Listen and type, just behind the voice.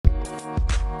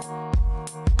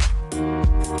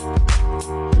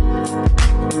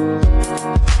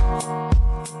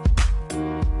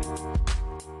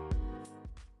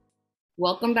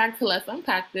Welcome back to Let's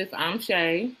Unpack This. I'm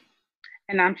Shay,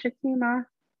 And I'm Shakima.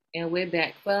 and we're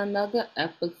back for another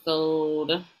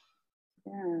episode.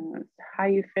 Yes. How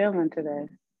you feeling today?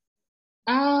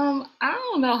 I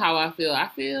don't know how I feel. I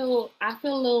feel a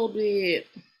little bit.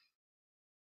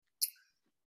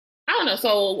 I don't know.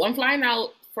 So I'm flying out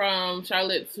from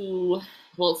Charlotte to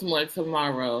Baltimore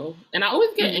tomorrow, and I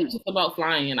always get Hmm. anxious about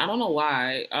flying. I don't know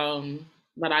why.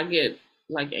 But I get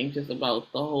like anxious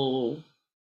about the whole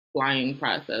flying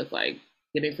process, like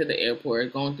getting to the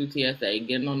airport, going through TSA,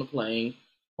 getting on the plane,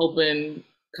 hoping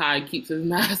Kai keeps his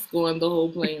mask on the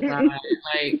whole plane ride.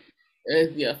 Like,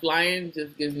 yeah, flying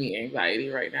just gives me anxiety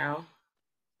right now.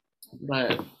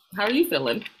 But how are you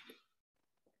feeling?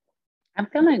 I'm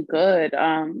feeling good.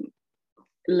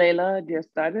 Layla just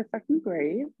started second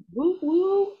grade. Woo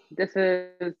woo.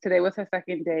 Today was her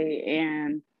second day,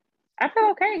 and I feel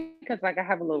okay because like I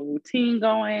have a little routine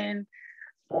going.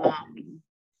 Um,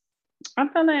 I'm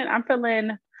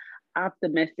feeling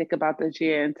optimistic about this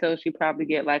year until she probably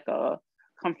get like a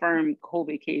confirmed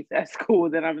COVID case at school.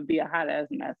 Then I'm gonna be a hot ass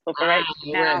mess. So for right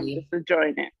I'm now, I'm just ready.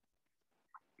 enjoying it.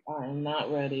 I am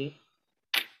not ready.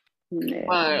 Yeah.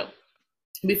 But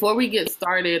before we get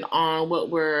started on what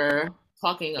we're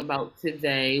talking about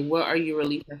today, what are you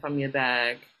releasing from your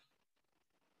bag?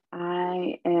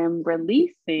 I am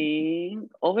releasing,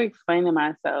 over explaining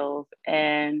myself.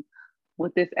 And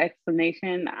with this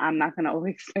explanation, I'm not going to over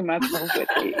explain myself with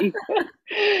it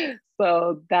either.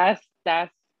 So that's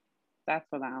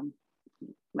what I'm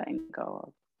letting go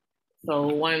of. So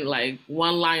one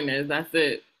liners, that's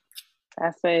it.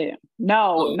 That's it.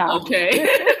 No, Oh, no. okay.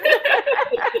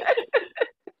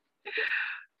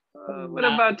 What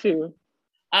Nah. about you?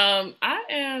 Um, I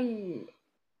am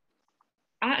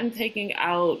I am taking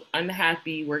out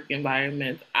unhappy work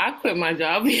environments. I quit my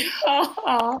job. I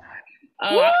quit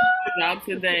What? my job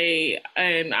today,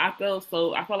 and I felt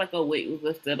like a weight was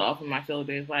lifted off of my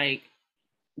shoulders. I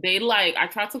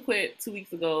tried to quit 2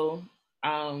 weeks ago.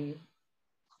 Um,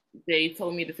 they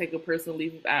told me to take a personal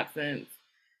leave of absence.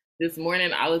 This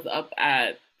morning I was up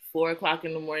at 4 o'clock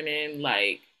in the morning,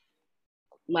 like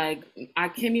I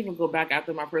can't even go back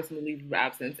after my personal leave of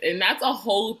absence, and that's a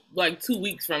whole like 2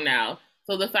 weeks from now.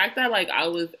 So the fact that like I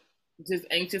was just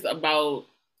anxious about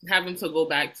having to go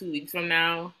back 2 weeks from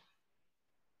now,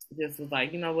 just was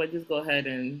like, you know what, just go ahead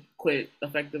and quit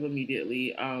effective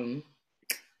immediately. But I'm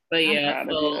yeah, proud of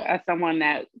you. so As someone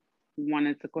that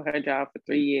wanted to quit her job for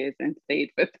 3 years and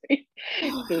stayed for 3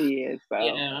 years. So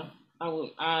yeah,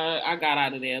 I got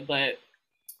out of there, but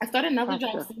I started another that's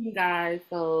job good. soon, guys.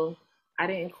 So I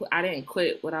didn't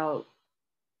quit without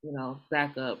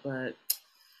backup, but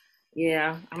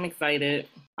yeah, I'm excited.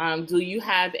 Do you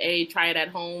have a try it at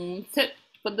home tip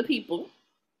for the people?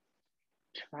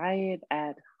 Try it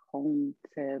at home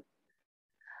tip.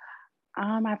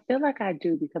 I feel like I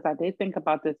do because I did think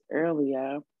about this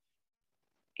earlier,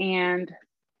 and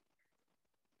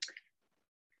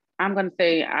I'm gonna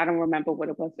say I don't remember what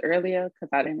it was earlier because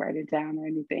I didn't write it down or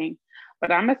anything.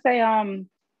 But I'm gonna say,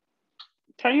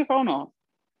 turn your phone off.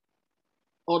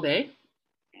 All day?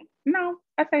 No,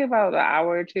 I say about an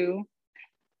hour or two,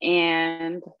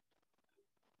 and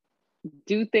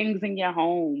do things in your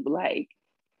home, like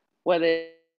whether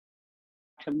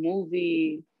it's a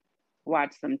movie,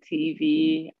 watch some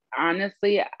TV.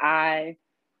 Honestly, I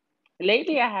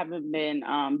lately I haven't been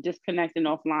disconnecting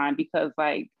offline because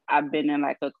like I've been in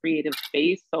like a creative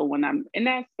space. So when I'm in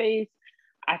that space,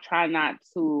 I try not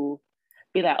to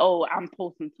be like, oh, I'm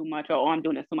posting too much or oh, I'm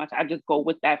doing this too much. I just go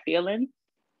with that feeling.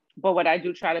 But what I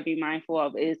do try to be mindful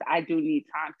of is I do need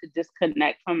time to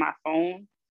disconnect from my phone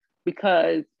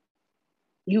because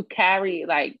you carry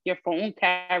like your phone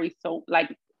carries so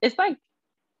like it's like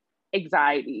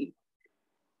anxiety.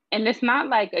 And it's not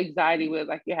like anxiety where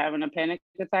like you're having a panic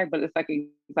attack, but it's like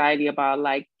anxiety about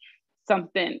like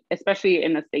something, especially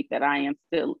in the state that I am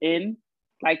still in,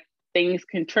 like things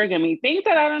can trigger me. Things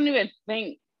that I don't even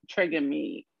think trigger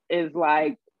me is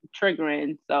like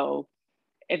triggering. So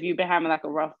if you've been having like a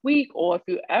rough week, or if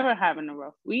you're ever having a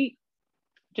rough week,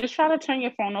 just try to turn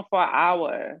your phone off for an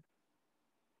hour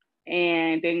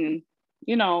and then,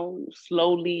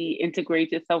 slowly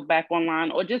integrate yourself back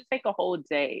online or just take a whole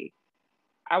day.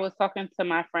 I was talking to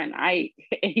my friend Ike,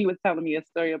 and he was telling me a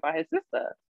story about his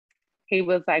sister. He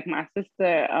was like, my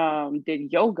sister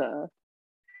did yoga,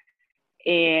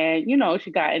 and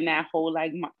she got in that whole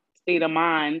like state of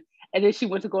mind, and then she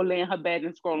went to go lay in her bed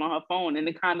and scroll on her phone, and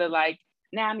it kind of like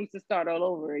now I need to start all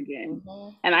over again.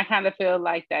 Mm-hmm. And I kind of feel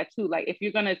like that too. Like if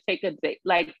you're gonna take a day,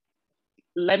 like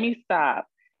let me stop,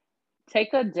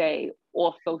 take a day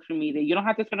off social media. You don't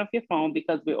have to turn off your phone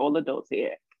because we're all adults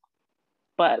here,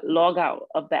 but log out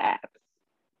of the apps.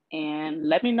 and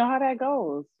let me know how that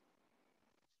goes.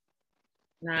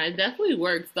 Nah, it definitely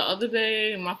works. The other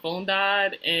day, my phone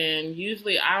died, and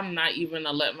usually I'm not even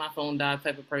a let my phone die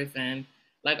type of person.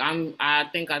 Like I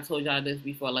think I told y'all this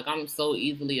before. Like I'm so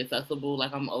easily accessible.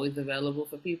 Like I'm always available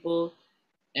for people.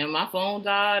 And my phone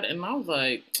died, and I was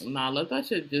like, nah, let that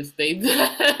shit just stay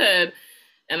dead.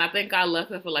 And I think I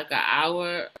left it for like an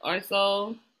hour or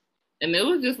so, and it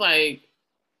was just like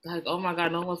oh my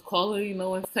god, no one's calling me, no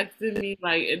one's texting me.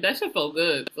 Like that shit felt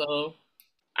good. So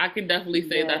I can definitely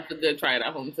say Yeah. that's a good try it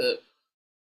at home tip.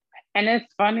 And it's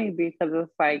funny because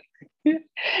it's like,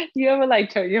 you ever like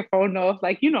turn your phone off?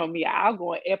 Like, you know me, I'll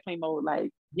go in airplane mode,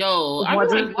 like, Yo, I be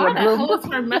once like, it's the why the hell is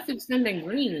blue. her message sending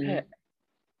green?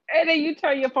 And then you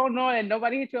turn your phone on and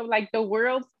nobody hits you up. Like the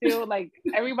world's still like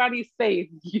everybody's safe.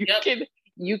 Yep.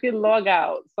 You can log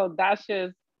out. So that's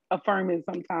just affirming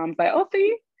sometimes. Like, oh,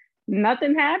 see,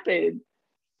 nothing happened.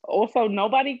 Also,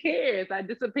 nobody cares. I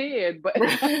disappeared. But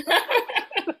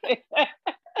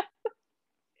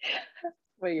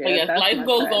but I yeah, guess that's life my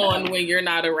goes try on now. when you're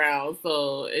not around,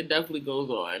 so it definitely goes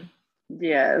on.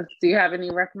 Yes. Do you have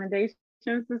any recommendations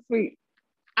this week?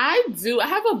 I do. I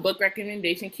have a book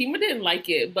recommendation. Kima didn't like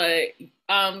it, but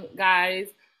guys,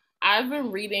 I've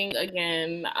been reading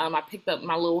again. I picked up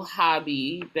my little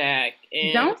hobby back,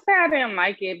 and Don't say I didn't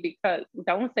like it because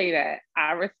don't say that.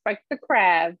 I respect the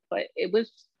craft, but it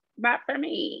was not for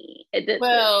me. It didn't.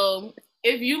 well,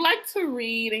 if you like to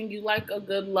read and you like a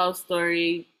good love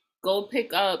story, go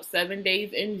pick up 7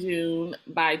 Days in June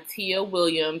by Tia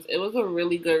Williams. It was a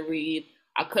really good read.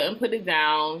 I couldn't put it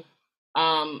down.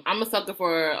 I'm a sucker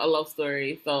for a love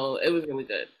story, so it was really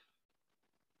good.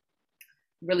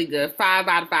 Really good. 5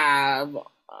 out of 5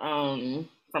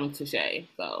 from Touche.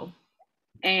 So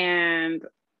And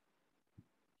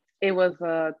it was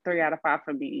a 3 out of 5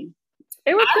 for me.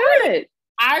 It was I rate good.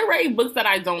 I rate books that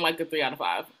I don't like a 3 out of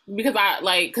 5 because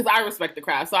I respect the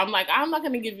craft. So I'm like, I'm not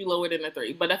gonna give you lower than a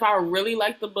 3. But if I really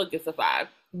like the book, it's a 5.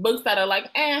 Books that are like,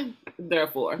 they're a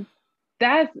 4.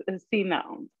 That's see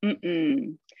no.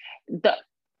 Mm-mm. The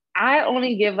I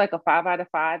only give like a 5 out of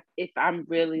 5 if I'm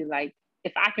really like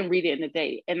if I can read it in a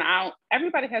day. And I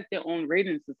everybody has their own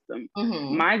rating system.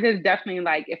 Mm-hmm. Mine is definitely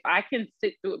like if I can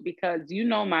sit through it because you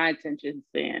know my attention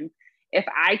span. If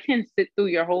I can sit through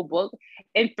your whole book,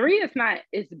 and 3 is not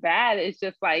it's bad. It's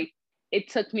just like it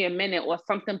took me a minute or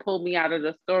something pulled me out of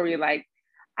the story. Like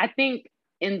I think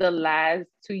in the last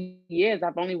 2 years,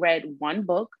 I've only read one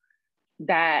book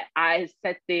that I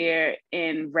sat there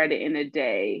and read it in a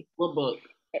day. What book?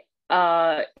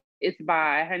 Uh, it's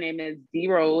by her name is D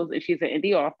Rose, and she's an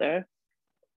indie author,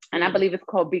 and I Mm. believe it's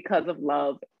called Because of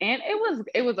Love. And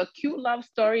it was a cute love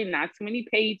story, not too many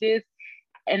pages,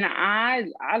 and I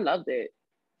loved it.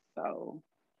 So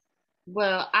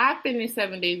Well, I finished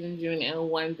 7 Days in June in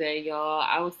one day, y'all.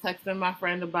 I was texting my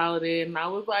friend about it, and I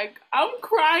was like, I'm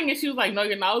crying, and she was like, No,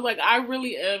 you're not. I was like, I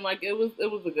really am. Like, it was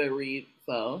a good read.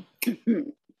 So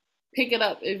pick it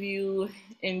up if you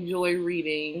enjoy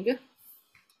reading.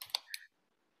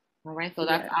 All right, so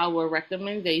that's yeah, our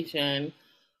recommendation.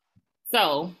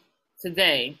 So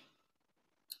today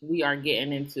we are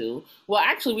getting into, well,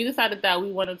 actually, we decided that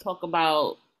we want to talk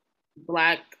about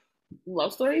Black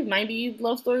love stories, 90s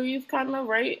love stories, kind of,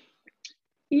 right?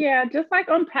 yeah, just like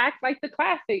unpack like the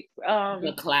classics. The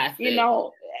You classic.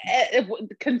 know,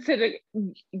 consider.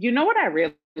 You know what I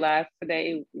realized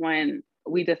today when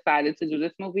we decided to do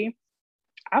this movie?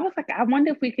 I was like, I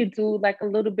wonder if we could do like a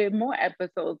little bit more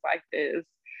episodes like this.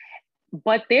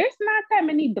 But there's not that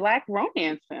many Black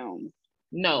romance films.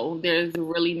 No, there's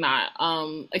really not.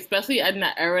 Especially in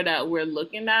the era that we're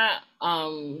looking at.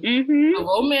 Mm-hmm.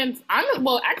 Romance,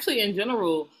 well, actually, in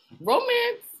general,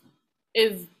 romance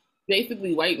is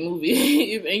basically white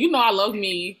movies, and you know I love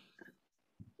me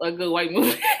a good white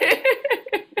movie.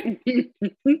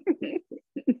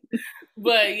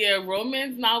 But yeah,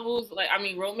 romance novels, like I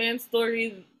mean, romance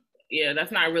stories, yeah,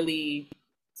 that's not really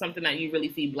something that you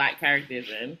really see Black characters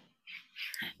in.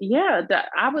 Yeah,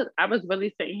 I was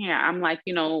really sitting here. I'm like,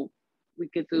 we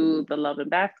could do the Love and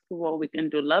Basketball, we can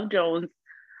do Love Jones,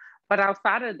 but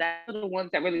outside of that, the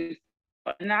ones that really,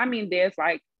 and I mean, there's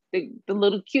like the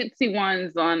little cutesy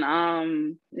ones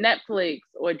on Netflix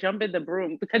or Jump in the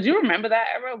Broom because you remember that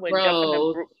era when Jump in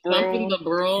the Bro, jumping Broom, the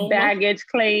broom, Baggage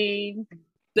Claim.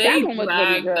 That they one was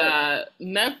really dragged good. that.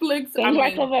 Netflix, I Think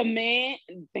like mean, of a man.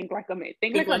 Think like a man.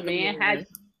 Think think like a like a man had man.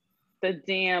 the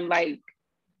damn like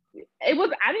it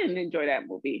was. I didn't enjoy that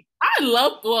movie. I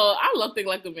love Think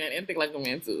Like a Man and Think Like a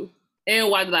Man too. And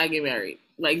Why Did I Get Married?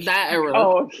 Like that era.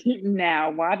 Oh,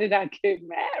 now why did I get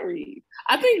married?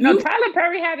 I think No, you Tyler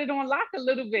Perry had it on lock a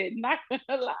little bit. Not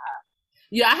gonna lie.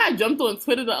 Yeah, I had jumped on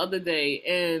Twitter the other day,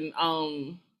 and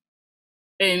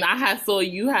I had saw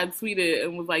you had tweeted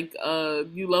and was like,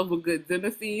 you love a good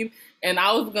dinner scene. And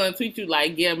I was gonna tweet you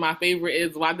like, yeah, my favorite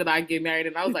is Why Did I Get Married?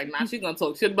 And I was like, nah, she's gonna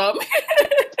talk shit about me.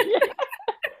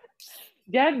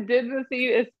 That dinner scene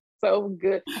is so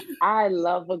good. I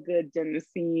love a good dinner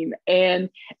scene and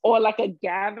or like a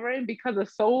gathering because of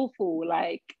soul food.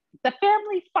 Like the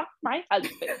family fucked my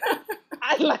husband.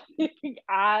 I like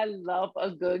I love a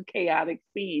good chaotic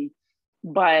scene.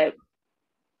 But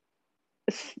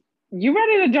you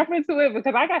ready to jump into it?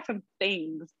 Because I got some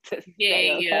things to say,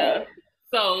 Yeah. okay?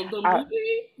 So the I,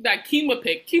 movie that Kima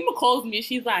picked, Kima calls me,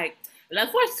 she's like,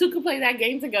 let's watch Tuka play that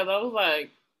game together. I was like,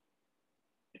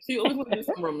 she always wants to do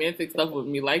some romantic stuff with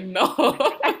me. Like, no.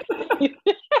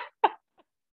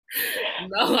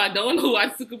 No, I don't know why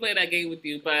Tuka play that game with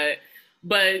you,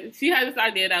 but she had this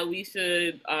idea that we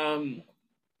should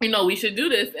we should do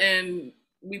this, and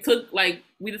we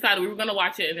decided we were gonna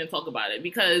watch it and then talk about it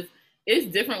because it's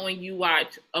different when you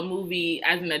watch a movie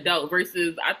as an adult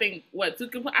versus I think what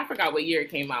Tuka I forgot what year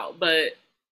it came out, but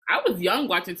I was young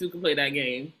watching Tuka play that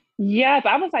game. yes,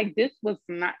 I was like, this was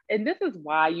not, and this is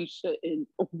why you shouldn't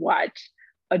watch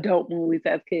adult movies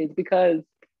as kids because,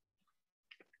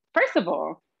 first of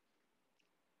all,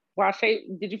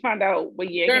 did you find out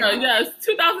what year it came Girl, out? yes,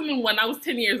 2001. I was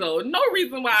 10 years old. No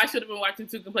reason why I should have been watching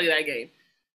Tuka play that game.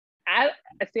 I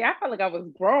see. I felt like I was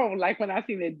grown. Like when I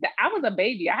seen it, I was a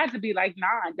baby. I had to be like 9,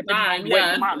 depending on what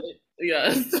Yes, month.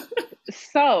 yes.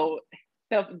 So,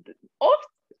 the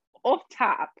off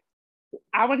top,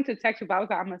 I wanted to text you, but I was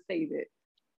like, I'm gonna save it.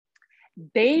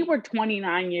 They were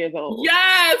 29 years old.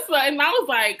 Yes, and I was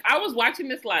like, I was watching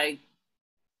this like,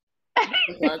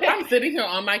 I'm sitting here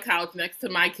on my couch next to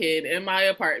my kid in my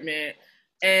apartment,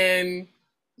 and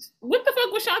what the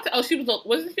fuck was Shanta? Oh,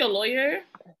 wasn't she a lawyer?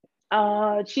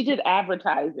 She did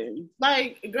advertising.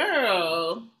 Like,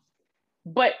 girl.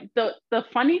 But the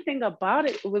funny thing about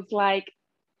it was like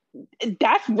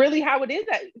that's really how it is.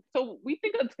 So we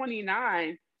think of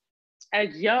 29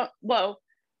 as young. Well,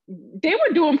 they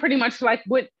were doing pretty much like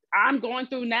what I'm going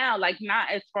through now, like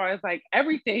not as far as like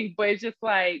everything, but it's just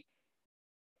like,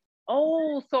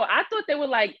 oh, so I thought they were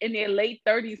like in their late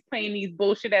 30s playing these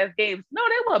bullshit ass games. No,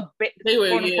 They were,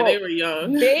 quote yeah, they unquote were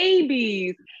young.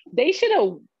 babies. They should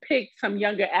have picked some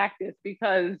younger actors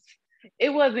because it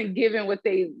wasn't given Girl, what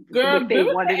they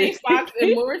Vivica wanted A. it to Fox and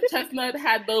be. Morris Chestnut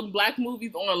had the black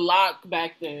movies on lock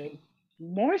back then.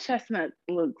 Morris Chestnut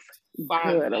looks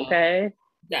Fine, good, okay?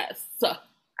 yes.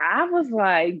 I was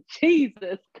like,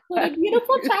 Jesus What a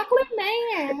beautiful chocolate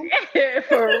man.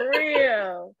 for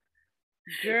real.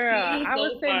 Girl, He was I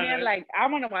was so sitting there fun. like, I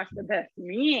want to watch The Best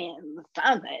Man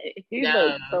Sunday. He Yeah.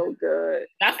 looks so good.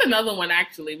 That's another one,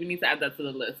 actually. We need to add that to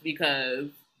the list because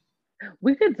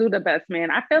We could do The Best Man.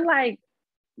 I feel like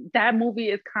that movie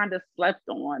is kind of slept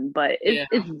on, but it's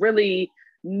really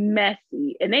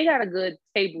messy. And they got a good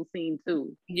table scene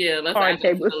too. yeah, let's Card add that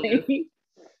to table the list. scene.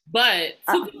 But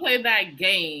Tuka play that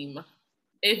game.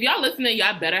 If y'all listening,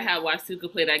 y'all better have watched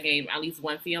Tuka play that game at least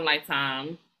once in your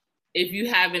lifetime. If you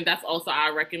haven't, that's also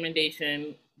our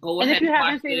recommendation. Go And ahead if you and watch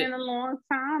haven't seen it in a long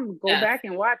time, go Yes. back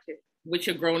and watch it. With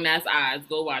your grown ass eyes.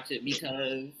 Go watch it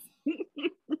because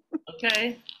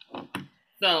okay.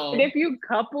 So And if you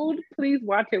coupled, please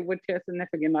watch it with your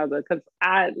significant other because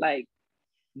I like.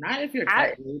 not if you're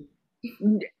coupled.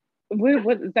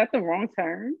 What is that the wrong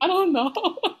term? I don't know.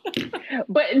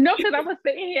 But no, because I was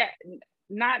saying here,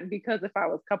 not because if I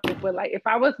was coupled, but like if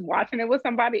I was watching it with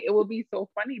somebody, it would be so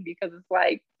funny because it's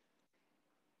like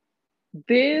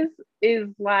this is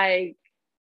like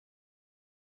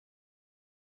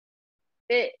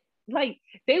it like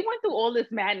they went through all this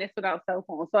madness without cell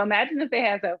phones. So imagine if they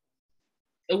had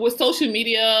a With social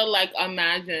media, like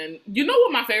imagine. You know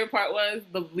what my favorite part was?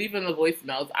 The leaving the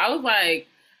voicemails. I was like,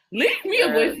 leave me a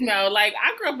voicemail. Like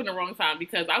I grew up in the wrong time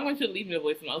because I want you to leave me a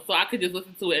voicemail so I could just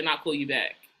listen to it and not call you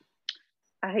back.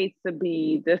 I hate to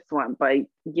be this one, but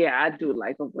yeah, I do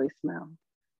like a voicemail.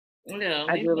 Yeah,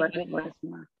 I do like a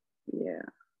voicemail. Yeah,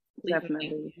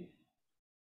 definitely.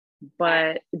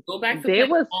 But go back to there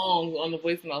was songs on the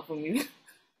voicemail for me.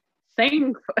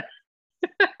 Sing.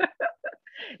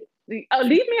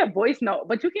 Leave me a voice note,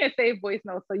 but you can't save voice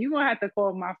notes, so you're gonna have to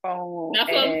call my phone.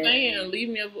 That's what I'm saying.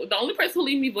 The only person who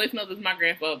leave me voice notes is my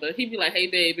grandfather. He'd be like, "Hey,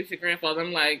 babe, it's your grandfather."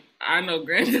 I'm like, "I know,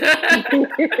 granddad."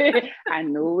 I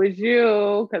knew it was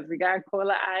you because we got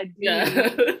caller ID. Yeah.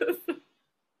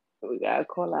 We got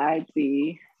caller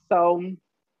ID. So,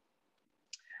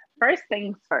 first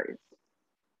things first.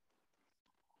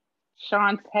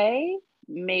 Shantae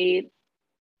made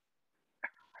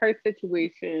her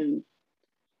situation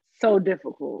so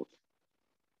difficult.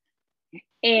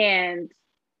 And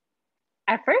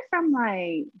at first I'm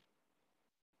like,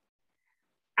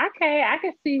 okay, I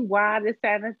can see why this,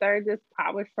 that, and the third, this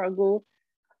power struggle.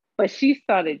 But she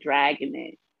started dragging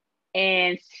it.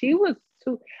 And she was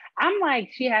too, I'm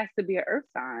like, she has to be an earth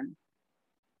sign.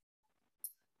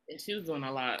 And she was doing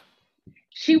a lot.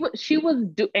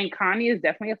 And Connie is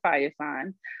definitely a fire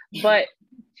sign, but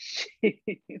she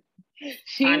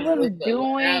was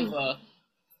doing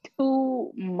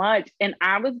too much. And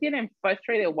I was getting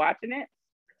frustrated watching it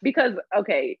because,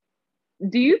 okay,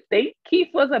 do you think Keith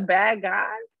was a bad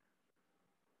guy?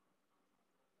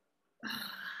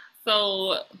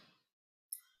 So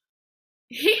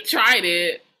he tried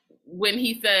it when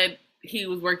he said he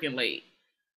was working late.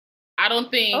 I don't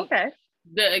think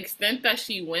the extent that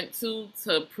she went to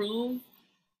prove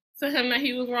to him that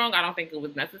he was wrong, I don't think it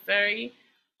was necessary.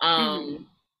 But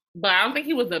I don't think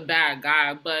he was a bad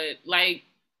guy. But like,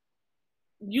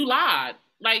 you lied.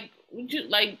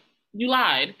 You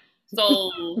lied.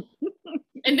 So,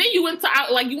 and then you went to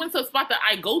a spot that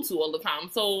I go to all the time.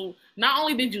 So not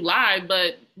only did you lie,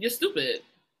 but you're stupid.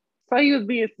 So he was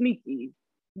being sneaky.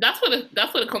 That's what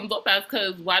it comes up as.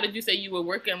 Because why did you say you were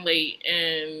working late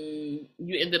and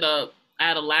you ended up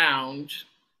at a lounge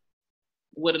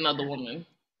with another woman?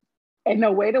 And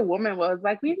the way the woman was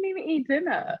like, we didn't even eat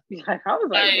dinner. Like, I was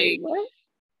like, wait, what?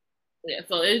 Yeah,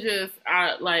 so it's just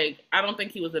I don't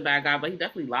think he was a bad guy, but he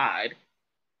definitely lied.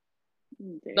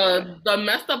 Yeah. The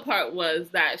messed up part was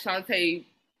that Shantae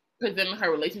presented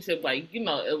her relationship like,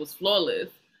 it was flawless.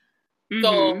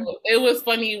 So it was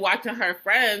funny watching her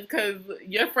friends, because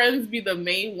your friends be the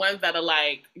main ones that are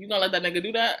like, you gonna let that nigga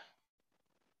do that?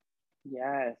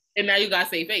 Yes. And now you gotta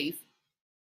save face.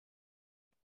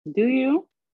 Do you?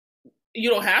 You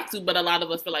don't have to, but a lot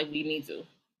of us feel like we need to.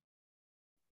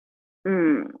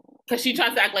 Because she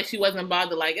tries to act like she wasn't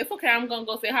bothered. Like, it's okay, I'm gonna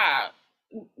go say hi.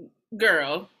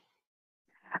 Girl.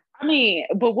 I mean,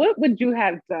 but what would you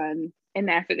have done in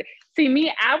that? See,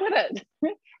 me, I would have...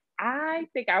 I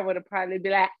think I would have probably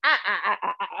been like,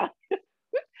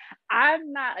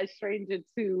 I'm not a stranger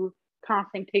to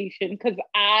confrontation, because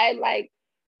I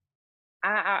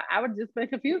would just be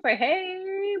confused, like,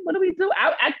 hey, what do we do?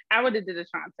 I would have did a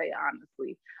Shantae,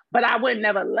 honestly, but I would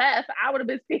never left. I would have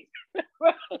been sitting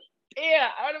right there.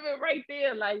 I would have been right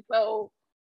there, like, so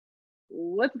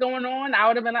what's going on? I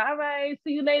would have been like, all right,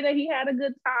 see you later. He had a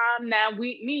good time. Now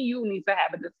me and you need to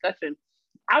have a discussion.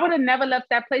 I would have never left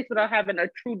that place without having a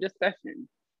true discussion.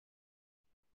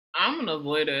 I'm an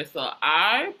avoider, so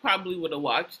I probably would have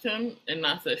watched him and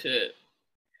not said shit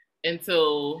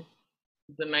until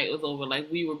the night was over. Like,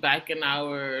 we were back in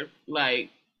our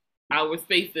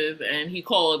spaces, and he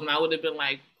called, and I would have been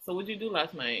like, so what'd you do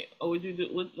last night? Or what'd you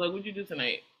do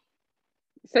tonight?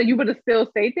 So you would have still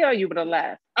stayed there, or you would have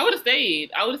left? I would have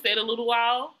stayed. I would have stayed a little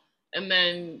while, and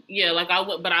then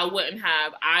I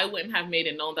wouldn't have made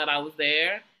it known that I was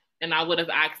there, and I would have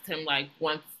asked him, like,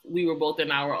 once we were both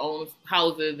in our own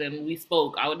houses and we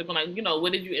spoke. I would have been like,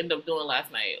 what did you end up doing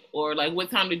last night, or like, what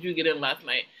time did you get in last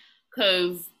night?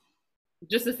 Because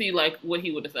just to see like what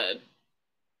he would have said.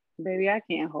 Baby, I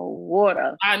can't hold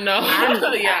water. I know.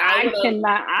 I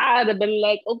cannot. I'd have been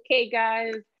like, okay,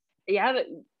 guys. Yeah,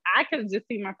 I could just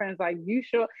see my friends like, you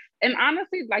sure? And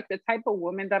honestly, like, the type of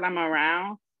woman that I'm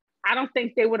around, I don't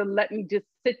think they would have let me just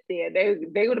sit there.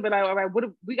 They would have been like, all right,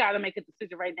 we got to make a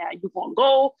decision right now. You gonna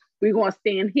go? We gonna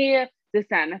stand here? This,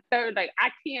 that, and the third. Like, I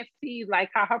can't see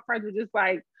like how her friends were just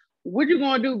like, what you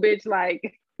gonna do, bitch?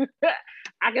 Like,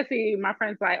 I can see my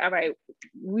friends like, all right,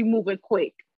 we moving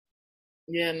quick.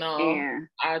 Yeah, no, yeah.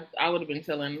 I would have been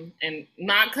chilling, and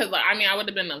not because I would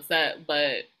have been upset,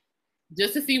 but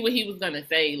just to see what he was gonna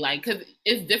say, like, because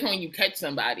it's different when you catch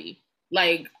somebody.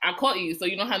 Like, I caught you, so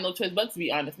you don't have no choice but to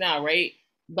be honest now, right?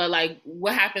 But like,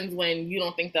 what happens when you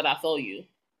don't think that I saw you?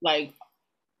 Like,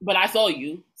 but I saw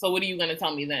you, so what are you gonna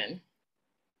tell me then?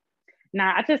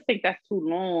 Nah, I just think that's too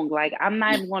long. Like, I'm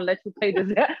not even gonna let you play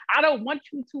this. I don't want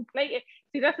you to play it.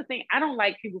 See, that's the thing. I don't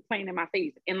like people playing in my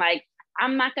face, and like,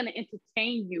 I'm not gonna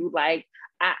entertain you. Like,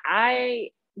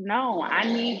 no, I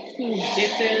need to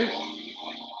get this.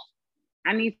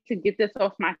 I need to get this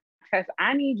off my chest.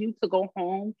 I need you to go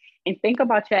home and think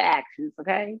about your actions,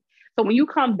 okay? So when you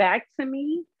come back to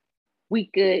me, we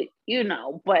could,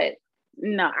 but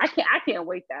no, I can't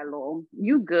wait that long.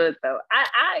 You good though.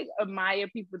 I admire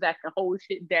people that can hold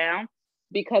shit down,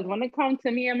 because when it comes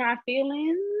to me and my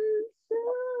feelings,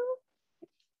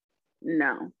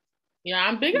 no. Yeah,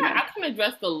 I'm bigger. I can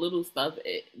address the little stuff.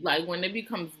 Like, when it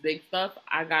becomes big stuff,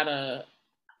 it gotta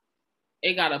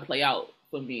play out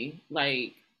for me.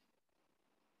 Like,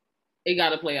 it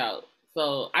gotta play out.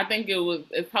 So I think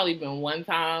it's probably been one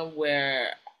time where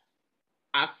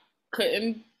I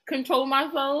couldn't control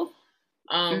myself.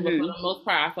 But for the most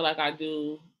part, I feel like I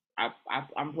do.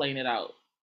 I'm playing it out.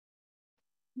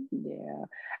 Yeah.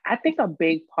 I think a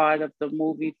big part of the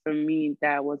movie for me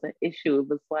that was an issue, it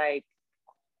was like,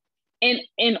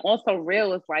 and also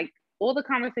real is like all the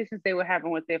conversations they were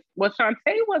having with their, well,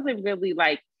 Shantae wasn't really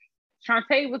like,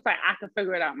 Shantae was like, I can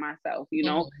figure it out myself, you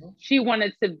know? Mm-hmm. She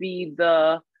wanted to be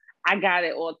the, I got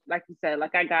it all, like you said,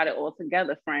 like I got it all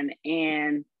together friend.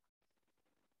 And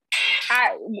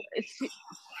I,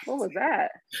 what was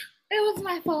that? It was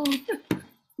my phone.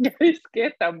 You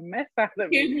scared the mess out of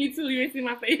me. Me too. You ain't see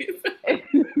my face. The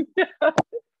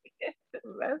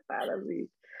mess out of me.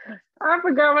 I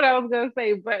forgot what I was gonna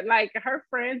say, but like her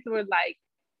friends were like,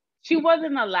 she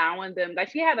wasn't allowing them. Like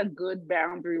she had a good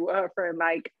boundary with her friend.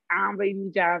 Like, I'm baby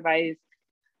Jarvis.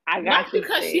 I got Not this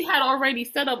because thing. she had already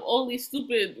set up all these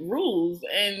stupid rules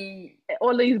and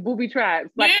all these booby traps.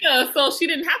 Like, yeah, so she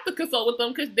didn't have to consult with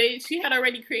them because she had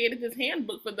already created this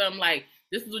handbook for them. Like,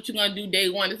 this is what you're gonna do day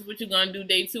one. This is what you're gonna do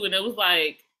day two. And it was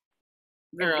like,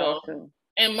 girl.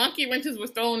 And monkey wrenches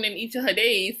was thrown in each of her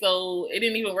days, so it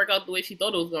didn't even work out the way she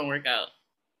thought it was gonna work out.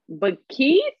 But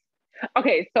Keith,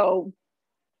 okay, so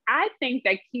I think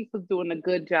that Keith was doing a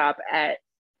good job at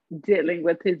dealing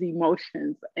with his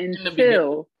emotions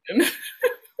until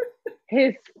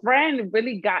his friend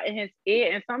really got in his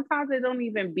ear. And sometimes it don't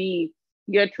even be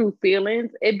your true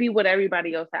feelings. It be what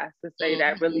everybody else has to say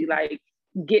that really like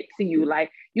get to you. Like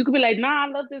you could be like, nah, I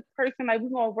love this person. Like we're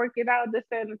gonna work it out, this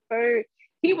and the third.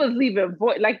 He was leaving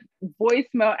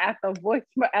voicemail after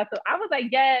voicemail after. I was like,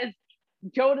 yes,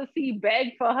 Jodeci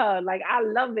begged for her. Like I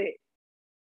love it.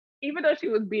 Even though she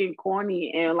was being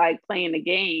corny and like playing the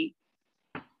game,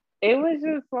 it was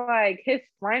just like his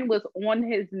friend was on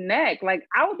his neck. Like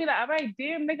I would be like, all right,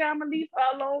 damn nigga, I'm gonna leave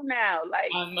her alone now. Like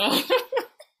I know.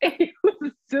 he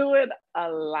was doing a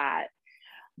lot.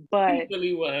 But he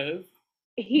really was.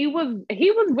 He was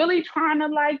really trying to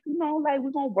like, you know, like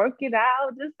we're gonna work it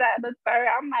out, this, that, the third.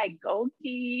 I'm like, go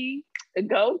Keith,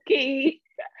 go Keith.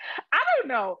 I don't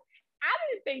know. I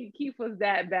didn't think Keith was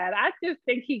that bad. I just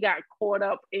think he got caught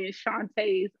up in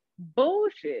Shantae's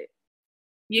bullshit.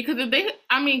 Yeah,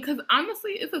 because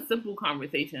honestly, it's a simple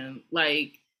conversation.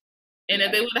 Like, and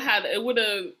if they would have had, it would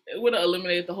have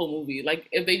eliminated the whole movie. Like,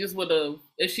 if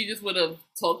she just would have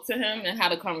talked to him and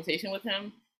had a conversation with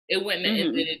him, it wouldn't have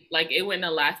ended. Like, it wouldn't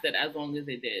have lasted as long as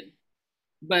it did.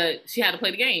 But she had to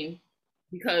play the game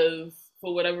because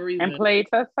for whatever reason, and played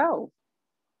herself.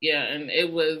 Yeah, and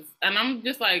I'm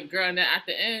just like, girl. And then at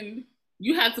the end,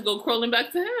 you had to go crawling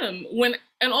back to him when,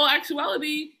 in all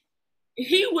actuality,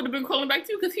 he would have been crawling back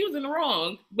to you because he was in the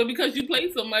wrong. But because you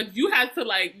played so much, you had to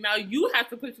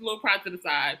put your little pride to the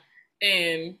side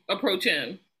and approach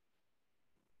him.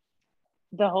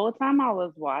 The whole time I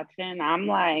was watching, I'm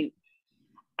like,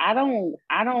 I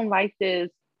don't like this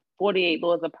 48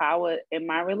 laws of power in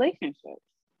my relationships.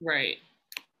 Right.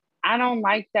 I don't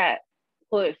like that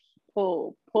push,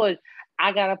 pull, push.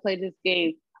 I gotta play this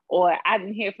game, or I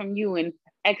didn't hear from you in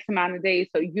X amount of days,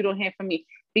 so you don't hear from me,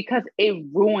 because it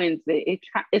ruins it.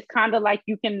 It's kind of like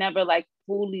you can never like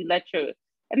fully let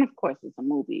and of course it's a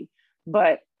movie,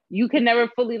 but you can never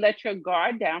fully let your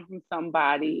guard down from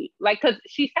somebody. Like, because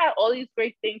she's had all these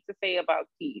great things to say about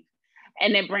Keith.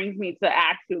 And it brings me to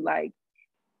ask you, like,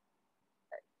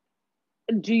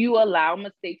 do you allow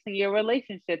mistakes in your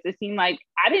relationships? It seemed like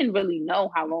I didn't really know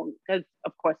how long, because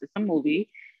of course it's a movie,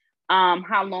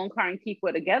 how long Karen and Keith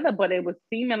were together, but it was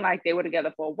seeming like they were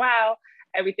together for a while.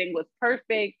 Everything was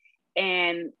perfect.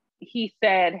 And he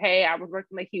said, hey, I was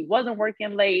working late. He wasn't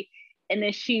working late. And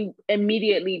then she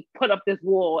immediately put up this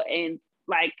wall in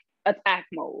like attack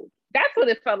mode. That's what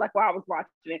it felt like while I was watching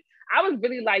it. I was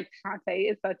really like,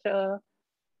 Shantae is such a.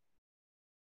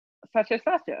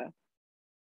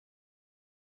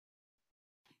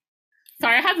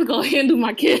 Sorry, I have to go handle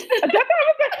my kid.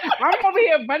 I'm over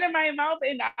here running my mouth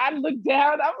and I look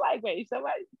down. I'm like, wait,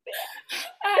 somebody's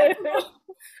there.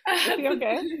 Is he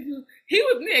okay? He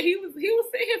was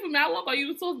sitting here for me. I walk while you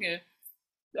was talking.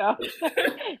 Oh.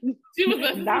 She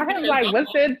was not him like,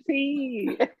 what's that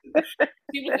tea?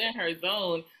 She was in her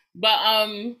zone. But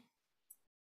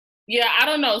yeah, I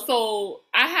don't know. So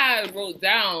I had wrote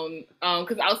down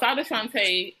because outside of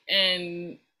Shantae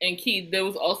and Keith, there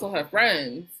was also her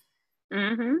friends.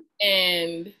 Mm-hmm.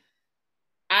 And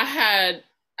I had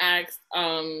asked,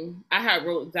 I had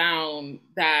wrote down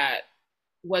that,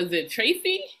 was it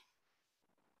Tracy?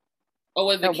 Or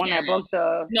was it the one that broke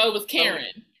the? No, it was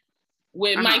Karen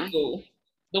with Michael,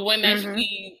 the one that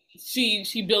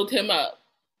she built him up.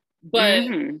 But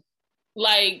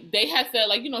like they had said,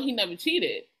 like, you know, he never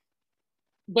cheated,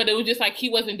 but it was just like he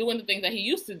wasn't doing the things that he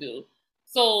used to do.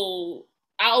 So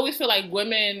I always feel like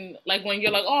women, like when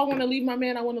you're like, oh, I want to leave my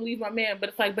man, I want to leave my man, but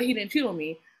it's like, but he didn't cheat on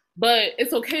me. But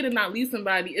it's okay to not leave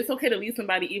somebody. It's okay to leave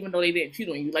somebody even though they didn't cheat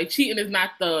on you. Like cheating is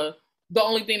not the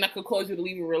only thing that could cause you to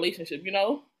leave a relationship, you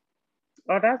know?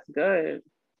 Oh, that's good.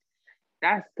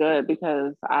 That's good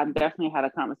because I definitely had a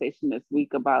conversation this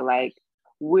week about like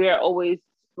we're always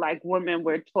like women,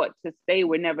 we're taught to stay,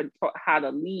 we're never taught how to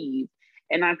leave.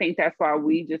 And I think that's why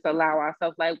we just allow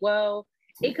ourselves like, well,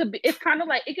 it could be, it's kind of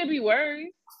like it could be worse.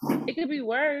 It could be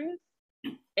worse.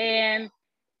 And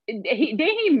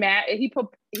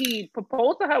he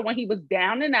proposed to her when he was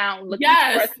down and out, looking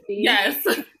crusty. Yes.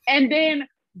 And then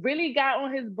really got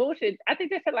on his bullshit. I think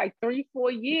they said like 3-4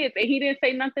 years and he didn't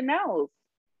say nothing else.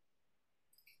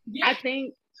 Yeah. I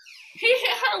think he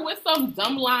hit her with some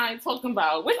dumb line talking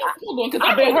about what he's still doing. Because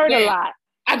I've been hurt a lot.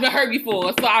 I've been hurt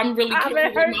before, so I'm really I've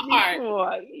been hurt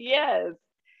before. Yes,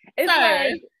 it's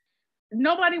like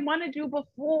nobody wanted you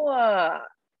before.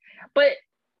 But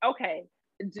okay,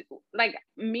 like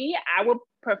me, I would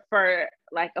prefer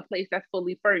like a place that's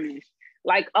fully furnished,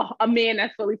 like a man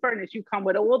that's fully furnished. You come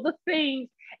with all the things,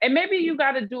 and maybe you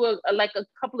got to do like a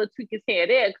couple of tweaks here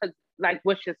and there, because like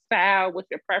what's your style, what's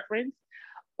your preference.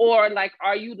 Or like,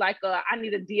 are you like I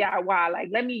need a DIY? Like,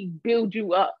 let me build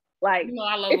you up. Like, you know,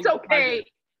 I love it's okay.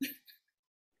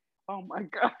 Oh my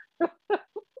God.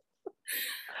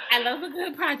 I love a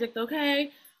good project, okay?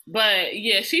 But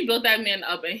yeah, she built that man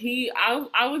up and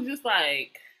I was just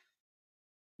like,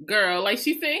 girl, like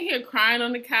she's sitting here crying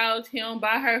on the couch. He don't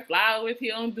buy her flowers. He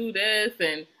don't do this.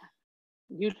 And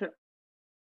you should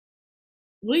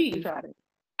leave. You tried it.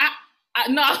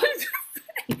 No, I was just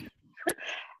saying.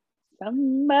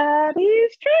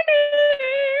 Somebody's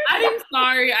triggering. I'm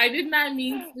sorry. I did not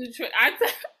mean to I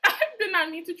did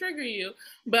not mean to trigger you.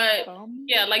 But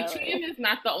yeah, like cheating is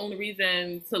not the only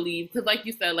reason to leave. Because like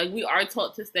you said, like we are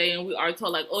taught to stay and we are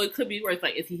taught like, oh, it could be worse.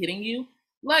 Like, is he hitting you?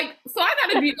 Like, so I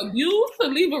gotta be abused to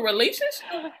leave a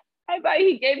relationship? I thought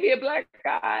he gave me a black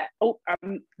eye. Oh,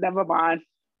 never mind.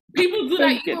 People do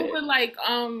that even with like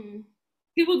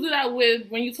people do that with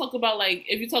when you talk about like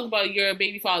if you talk about your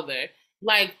baby father.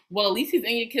 Like, well, at least he's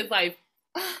in your kid's life.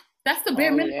 That's the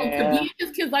bare minimum. Yeah. To be in his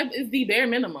kid's life is the bare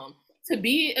minimum. To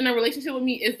be in a relationship with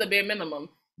me is the bare minimum.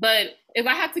 But if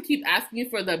I have to keep asking you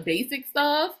for the basic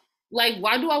stuff, like,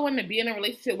 why do I want to be in a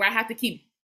relationship where I have to keep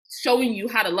showing you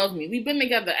how to love me? We've been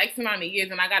together X amount of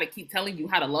years and I got to keep telling you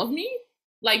how to love me?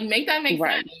 Like, make that make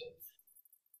sense.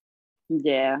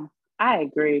 Yeah, I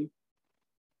agree.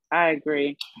 And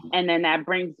then that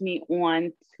brings me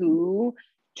on to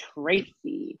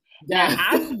Tracy. Now,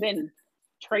 I've been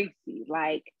Tracy,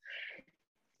 like,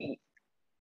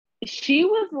 she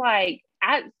was like,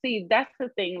 that's the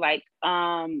thing, like,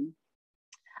 I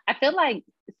feel like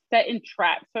setting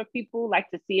traps for people, like,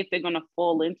 to see if they're going to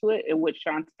fall into it, and what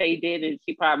Shantae did, and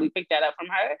she probably picked that up from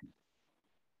her,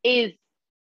 is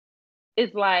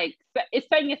like, it's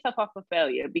setting yourself up for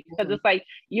failure, because it's like,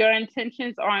 your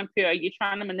intentions aren't pure, you're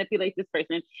trying to manipulate this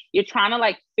person, you're trying to,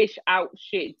 like, fish out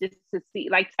shit just to see,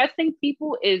 like, testing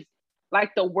people is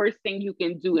like the worst thing you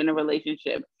can do in a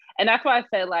relationship. And that's why I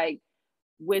said, like,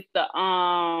 with the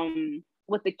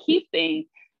Keith thing,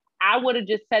 I would have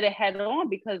just said it head on,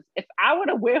 because if I would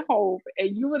have went home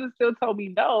and you would have still told me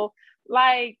no,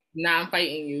 like, now I'm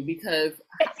fighting you because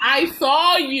I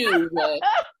saw you.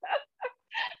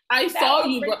 I saw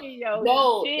you, but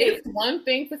no, it's one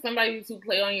thing for somebody to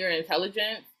play on your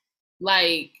intelligence.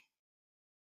 Like,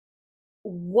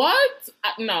 what?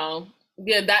 No.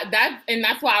 Yeah, and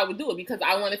that's why I would do it, because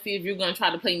I want to see if you're going to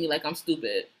try to play me like I'm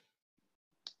stupid.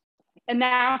 And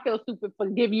now I feel stupid for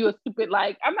giving you a stupid,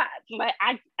 like, I'm not, like,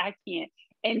 I can't.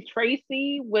 And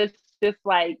Tracy was just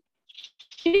like,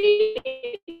 she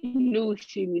knew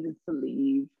she needed to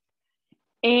leave.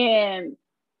 And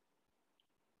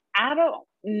I don't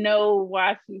know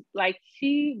why she's like,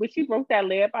 when she broke that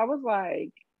lip, I was like,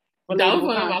 that was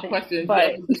one of my questions.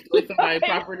 But destroy somebody's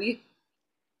property.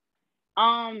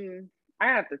 I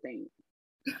have to think.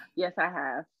 Yes, I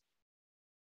have.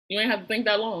 You ain't have to think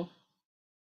that long.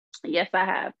 Yes, I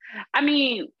have. I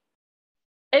mean,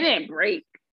 it didn't break,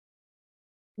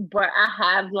 but I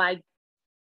have, like,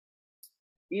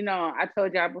 you know, I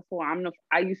told y'all before,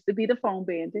 I used to be the phone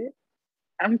bandit.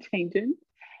 I'm changing.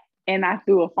 And I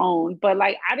threw a phone, but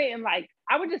like, I didn't, like,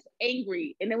 I was just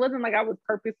angry. And it wasn't like I was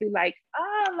purposely like,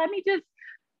 let me just,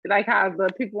 like how the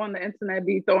people on the internet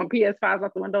be throwing PS5s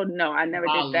out the window. No, I never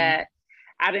did that.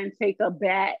 I didn't take a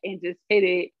bat and just hit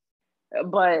it.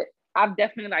 But I've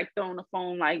definitely, like, thrown the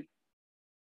phone, like,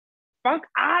 fuck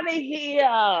out of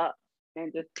here,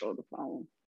 and just throw the phone.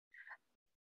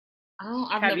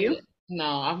 Have you?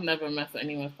 No, I've never messed with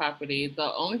anyone's property.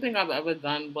 The only thing I've ever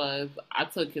done was I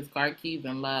took his car keys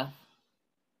and left.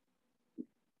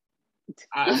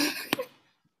 I,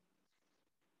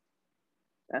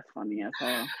 That's funny as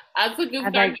hell. I took his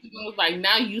I car like keys and was like,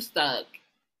 now you stuck.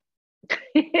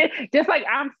 just like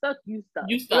I'm stuck, you stuck.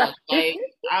 You stuck. Like,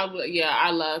 yeah,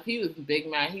 I love. He was a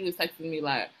big man. He was texting me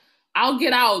like, I'll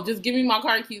get out. Just give me my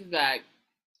car keys back.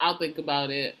 I'll think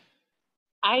about it.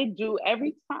 I do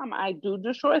every time I do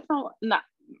destroy some. Not,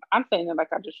 I'm saying it like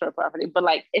I destroy property, but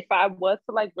like if I was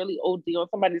to like really OD on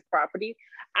somebody's property,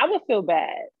 I would feel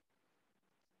bad.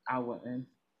 I wouldn't.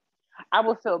 I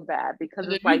would feel bad because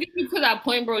If it's you like get me to that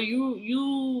point, bro,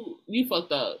 you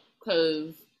fucked up.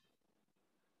 Cause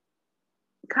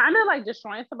kind of like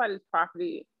destroying somebody's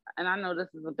property. And I know this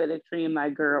is a bit extreme,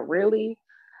 like girl, really,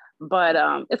 but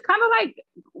it's kind of like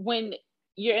when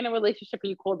you're in a relationship and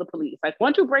you call the police. Like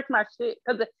once you break my shit,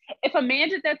 because if a man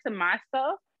did that to my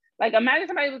stuff, like imagine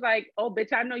somebody was like, "Oh,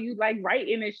 bitch, I know you like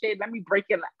writing and shit. Let me break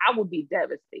it." I would be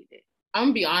devastated. I'm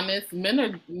gonna be honest, men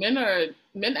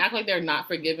act like they're not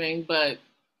forgiving, but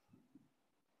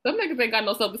some niggas ain't got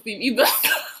no self esteem either.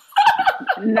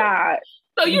 Nah.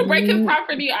 So you break his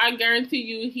property, I guarantee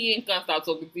you he ain't gonna stop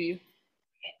talking to you.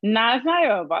 Nah, it's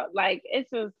not about like it's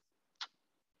just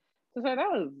so that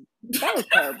was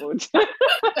terrible.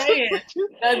 Saying,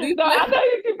 no, I know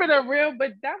you're keeping it real,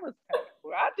 but that was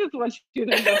terrible. I just want you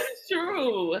to know it's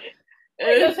true.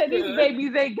 It's true. These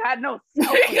babies ain't got no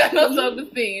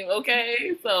self-esteem,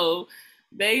 okay? So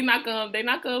they not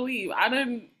gonna leave. I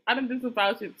didn't do some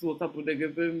foul shit to a couple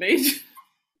niggas and they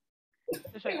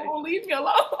won't leave me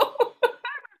alone.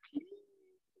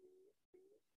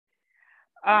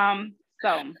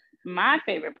 So my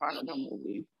favorite part of the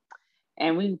movie,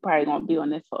 and we probably gonna be on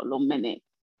this for a little minute,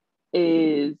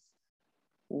 is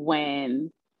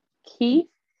when Keith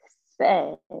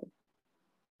said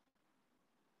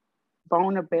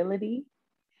vulnerability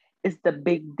is the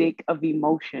big dick of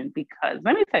emotion. Because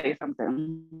let me tell you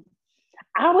something.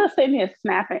 I was sitting here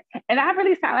snapping, and I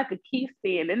really sound like a Keith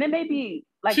fan, and then maybe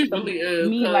like really is,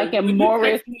 me like a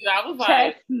Morris me, I was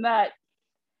chestnut.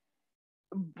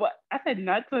 But I said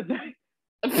nuts or nuts.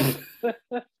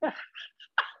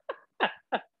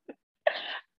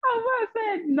 I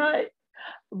said nut,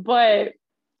 but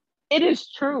it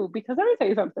is true because let me tell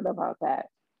you something about that.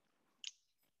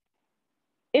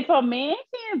 If a man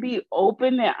can be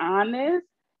open and honest,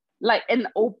 like and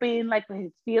open, like with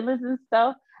his feelings and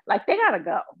stuff, like they gotta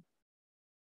go.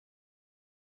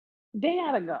 They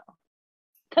gotta go.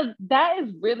 Cause that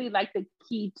is really like the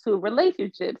key to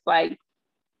relationships. Like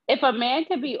if a man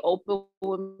can be open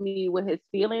with me with his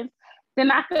feelings,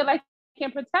 then I feel like he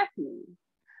can protect me.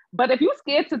 But if you're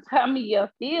scared to tell me your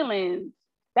feelings,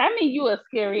 that means you a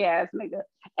scary ass nigga.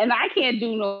 And I can't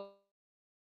do no.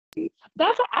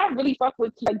 That's what I really fuck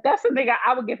with. Like that's a nigga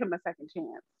I would give him a second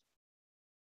chance.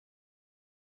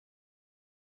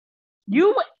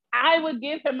 I would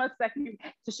give him a second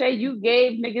to say you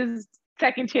gave niggas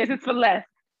second chances for less.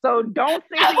 So don't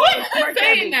say I wasn't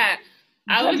saying that.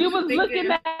 You was looking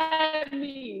at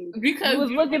me. Because you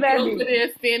was looking at me. Over there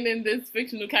standing this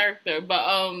fictional character, but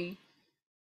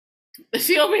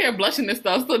she over here blushing and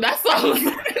stuff, so that's all I was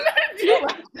looking at you.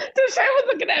 Shay was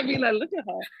looking at me like, look at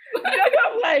her.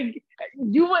 I'm like,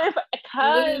 you were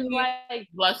because like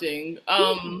blushing.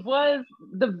 He was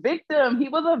the victim. He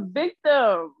was a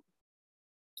victim.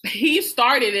 He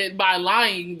started it by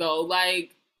lying though.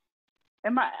 Like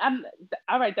I'm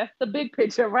all right, that's the big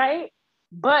picture, right?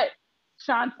 But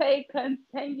Shantae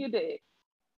continued it.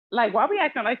 Like, why are we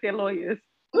acting like they're lawyers?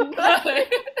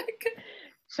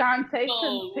 Shantae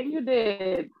continued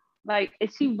it. Like,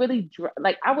 and she really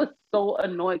like I was so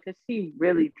annoyed because she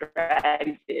really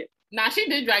dragged it. Nah, she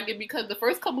did drag it because the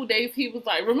first couple days he was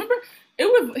like, remember,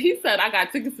 he said I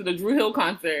got tickets to the Dru Hill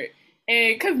concert.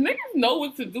 And because niggas know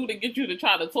what to do to get you to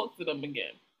try to talk to them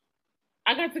again.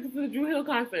 I got tickets to the Dru Hill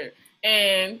concert.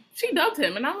 And she dubbed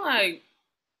him. And I'm like,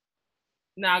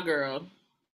 nah, girl.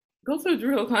 Go to the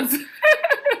Dru Hill concert.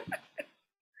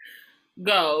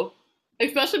 Go.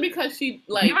 Especially because she,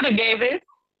 like... You would have gave it?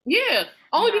 Yeah.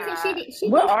 Only because she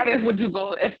what artist would you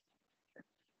go if...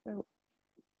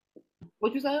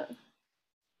 What you said?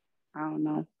 I don't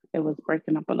know. It was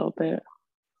breaking up a little bit.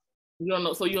 You don't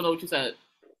know, so you don't know what you said?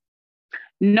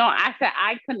 No, I said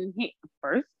I couldn't hear.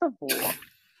 First of all,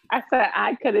 I said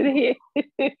I couldn't hear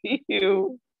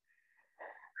you.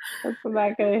 That's why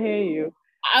I couldn't hear you.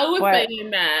 I was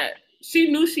saying that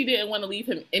she knew she didn't want to leave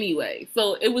him anyway.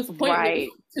 So it was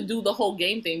pointless to do the whole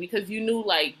game thing because you knew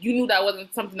that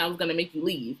wasn't something that was going to make you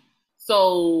leave.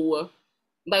 So,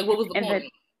 like, what was the point?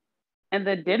 And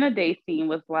the dinner date scene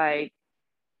was like,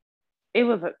 It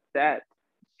was that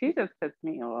she just pissed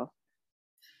me off.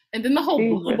 And then the whole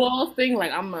blue balls thing,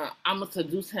 like I'ma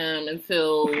seduce him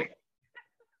until. And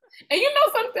you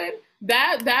know something?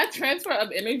 That transfer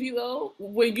of energy though,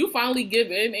 when you finally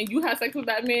give in and you have sex with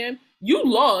that man, you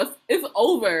lost. It's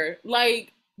over.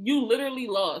 Like you literally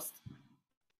lost.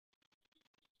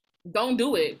 Don't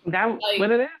do it. That like,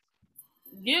 what it is?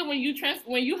 Yeah, when you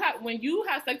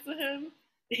have sex with him,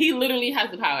 he literally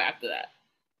has the power after that.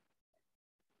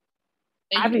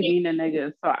 And I be being a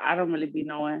nigga, so I don't really be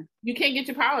knowing. You can't get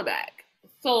your power back.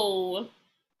 So,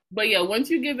 but yeah, once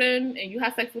you give in and you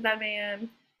have sex with that man,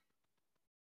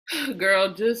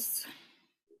 girl, just.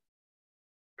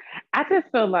 I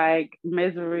just feel like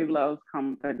misery loves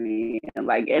company, and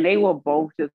they were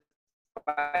both just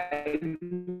like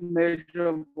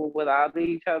miserable without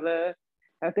each other.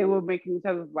 That they were making each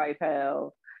other's life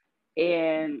hell,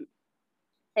 and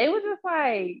it was just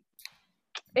like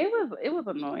it was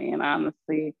annoying.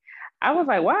 Honestly, I was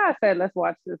like, "Why?" I said, "Let's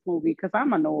watch this movie" because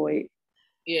I'm annoyed.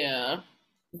 Yeah,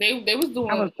 they was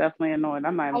doing. I was definitely annoyed.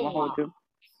 I'm not even gonna hold you.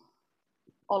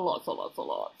 A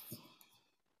lot.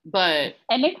 But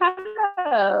and they kind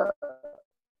of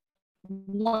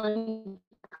when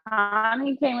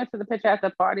Connie came into the picture at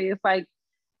the party, it's like,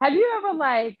 have you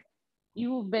ever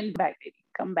you've been back, baby?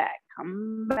 Come back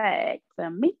to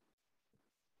me.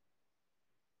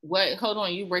 Wait, hold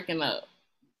on, you breaking up?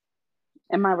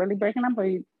 Am I really breaking up, or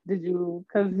did you?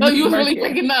 Because no, you was really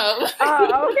breaking up.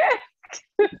 Oh,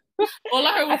 okay. All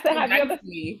I heard was "Have you ever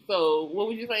me." So, what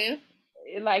were you saying?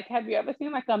 Have you ever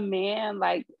seen a man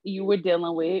you were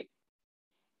dealing with,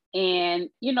 and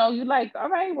you like, all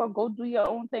right, well, go do your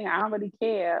own thing. I don't really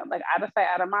care. Out of sight,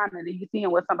 out of mind. And then you see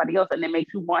him with somebody else, and it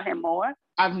makes you want him more.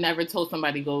 I've never told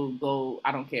somebody go.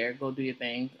 I don't care. Go do your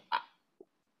thing.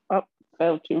 Oh,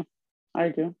 felt you. I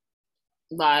do.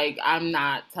 I'm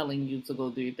not telling you to go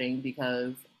do your thing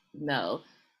because no.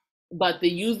 But the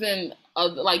using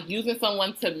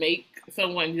someone to make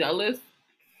someone jealous,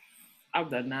 I've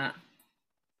done that.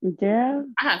 Yeah.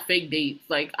 I have fake dates.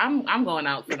 I'm going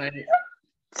out tonight.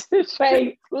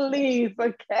 Shay, please,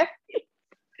 okay?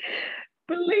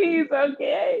 Please,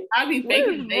 okay? I be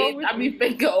faking dates. I be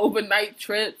faking overnight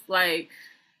trips,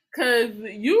 cause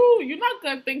you're not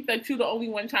gonna think that you're the only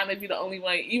one trying to be the only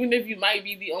one, even if you might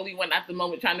be the only one at the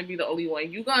moment trying to be the only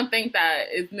one. You're gonna think that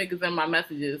it's niggas in my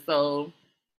messages. So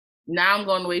now I'm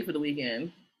going away for the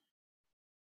weekend.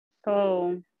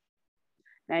 So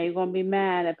now you're gonna be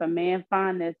mad if a man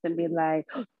find this and be like,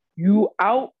 "You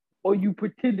out or you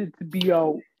pretended to be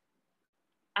out?"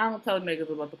 I don't tell niggas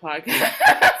about the podcast.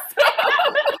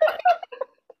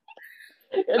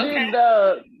 Okay.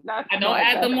 I don't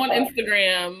add them on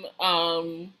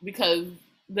Instagram because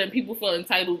then people feel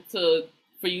entitled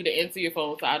for you to answer your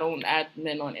phone. So I don't add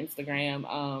men on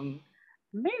Instagram.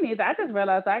 Me neither. I just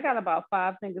realized I got about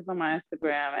 5 niggas on my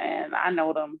Instagram and I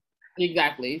know them.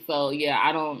 Exactly. So yeah,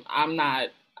 I'm not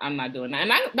doing that.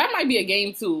 And that might be a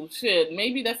game too. Shit,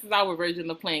 maybe this is our version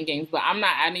of playing games, but I'm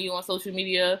not adding you on social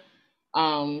media.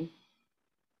 What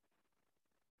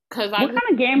kind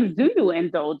of games do you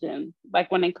indulge in?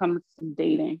 When it comes to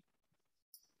dating?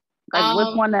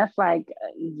 Which one that's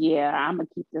yeah, I'm gonna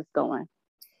keep this going?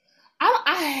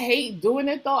 I hate doing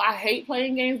it though. I hate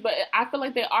playing games, but I feel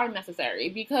like they are necessary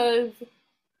because,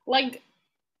 if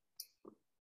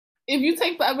you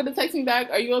take forever to text me back,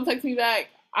 are you gonna text me back?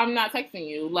 I'm not texting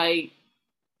you. I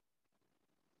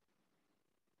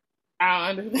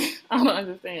don't understand. I don't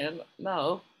understand.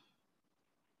 No.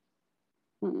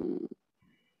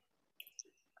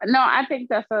 No, I think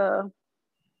that's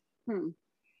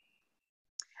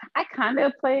I kind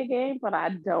of play a game, but I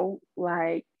don't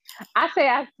I say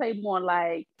I play more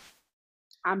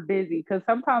I'm busy because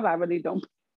sometimes I really don't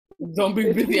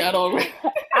be busy at all. Right?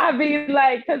 I mean,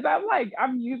 because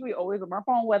I'm usually always on my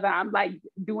phone, whether I'm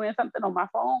doing something on my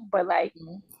phone, but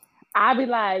I'll be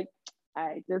all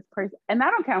right, this person, and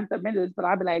I don't count the minutes, but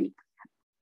I'll be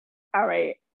all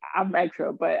right, I'm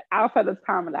extra, but I'll set a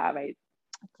timer, all right,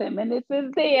 10 minutes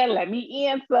is there, let me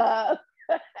answer.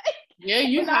 Yeah,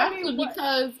 you have to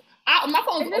because my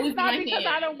phone's always in my hand. Because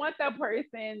I don't want that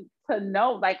person to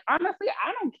know. Honestly,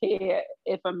 I don't care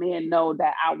if a man know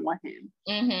that I want him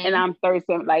and I'm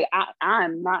thirsty.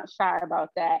 I'm not shy about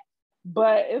that.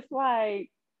 But it's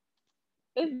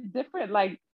it's different.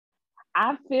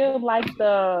 I feel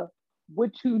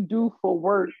what you do for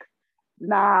work.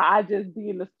 Nah, I just be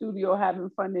in the studio having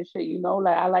fun and shit,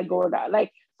 I like going out.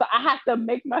 So I have to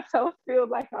make myself feel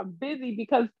like I'm busy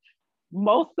because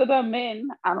most of the men,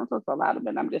 I don't talk to a lot of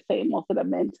men, I'm just saying most of the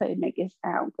men to make it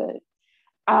sound good.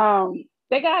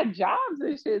 They got jobs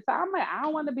and shit. So I'm I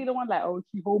don't want to be the one oh,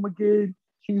 she home again.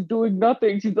 She's doing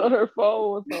nothing. She's on her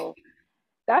phone. So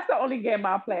that's the only game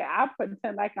I play. I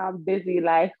pretend like I'm busy.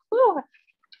 Like, whew,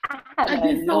 I had I a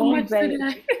did so long much day.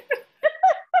 today.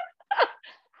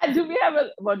 I do be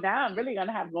having, well, now I'm really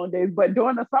gonna have long days, but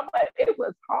during the summer it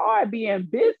was hard being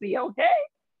busy. Okay.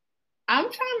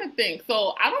 I'm trying to think.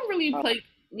 So I don't really play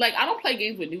like I don't play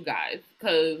games with new guys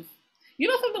because you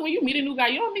know something when you meet a new guy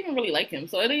you don't even really like him.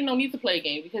 So it ain't no need to play a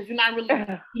game because you're not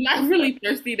really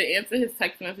thirsty to answer his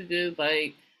text messages.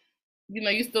 Like you know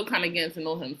you still kind of getting to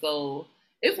know him. So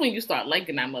it's when you start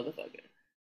liking that motherfucker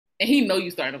and he know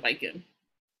you starting to like him.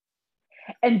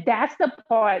 And that's the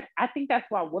part, I think that's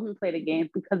why women play the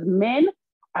games because men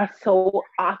are so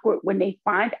awkward when they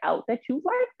find out that you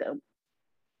like them.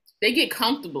 They get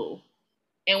comfortable.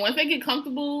 And once they get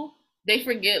comfortable, they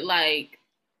forget like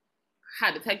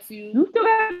how to text you, You still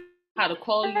have how to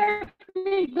call you.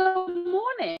 Good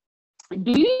morning.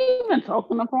 Do you even talk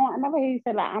on the phone? I never hear you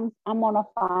say like I'm on a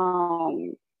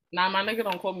phone. Nah, my nigga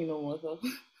don't call me no more, so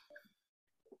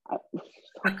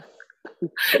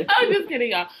I'm just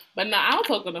kidding, y'all. But nah, I don't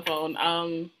talk on the phone.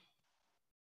 I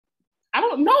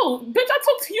don't know. Bitch, I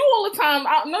talk to you all the time.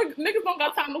 Niggas don't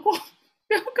got time to call.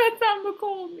 They don't got time to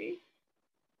call me.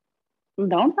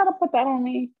 Don't try to put that on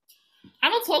me. I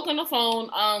don't talk on the phone.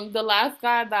 The last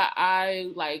guy that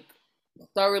I like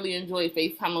thoroughly enjoyed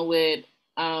FaceTiming with,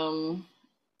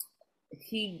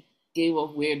 he gave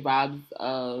off weird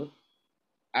vibes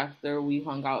after we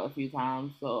hung out a few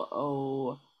times.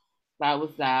 So that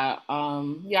was that.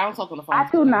 Yeah, I don't talk on the phone. I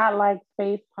do not like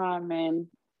FaceTiming.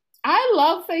 I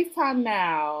love FaceTime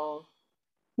now.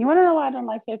 You want to know why I don't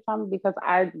like FaceTime? Because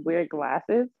I wear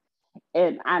glasses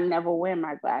and I never wear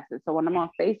my glasses. So when I'm on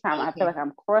FaceTime, I feel like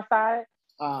I'm cross-eyed.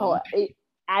 So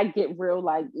I get real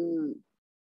like, No,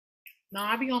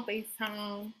 I be on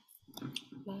FaceTime.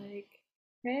 Like,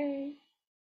 hey.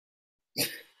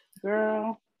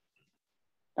 Girl,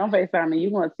 don't FaceTime me. You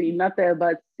won't see nothing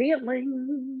but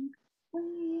ceilings.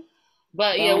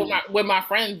 But yeah, with my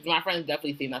friends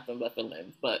definitely see nothing but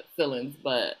feelings.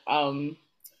 But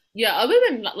yeah, other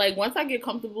than like once I get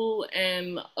comfortable,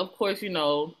 and of course, you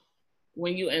know,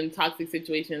 when you in toxic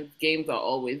situations, games are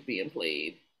always being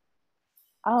played.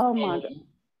 Oh my god.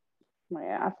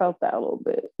 Yeah, I felt that a little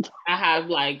bit. I have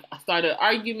like started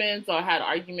arguments or had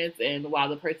arguments, and while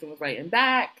the person was writing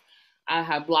back, I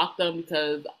have blocked them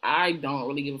because I don't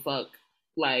really give a fuck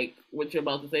like what you're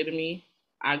about to say to me.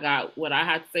 I got what I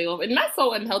had to say off, and that's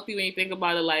so unhealthy when you think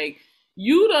about it. Like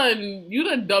you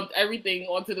done dumped everything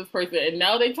onto this person, and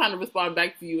now they trying to respond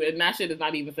back to you, and that shit is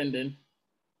not even sending.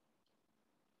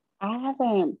 I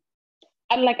haven't.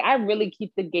 I really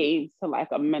keep the games to like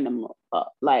a minimum,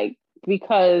 like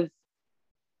because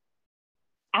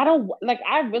I don't like.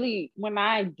 I really when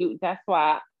I do. That's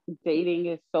why dating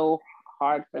is so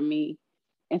hard for me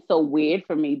and so weird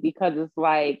for me because it's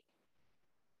like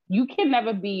you can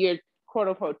never be your quote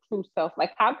unquote true self.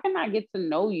 Like, how can I get to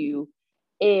know you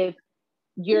if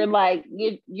you're like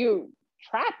you're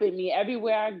trapping me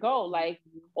everywhere I go? Like,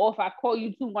 or if I call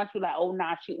you too much, you're like, oh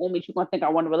nah, she on me, she's gonna think I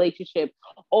want a relationship.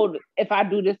 Or if I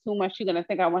do this too much, she's gonna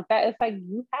think I want that. It's like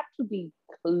you have to be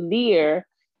clear,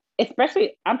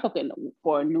 especially I'm talking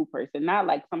for a new person, not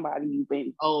like somebody you've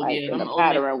been in a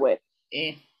pattern with.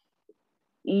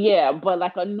 Yeah, but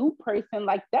like a new person,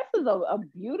 like this is a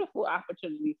beautiful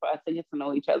opportunity for us to get to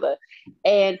know each other.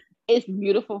 And it's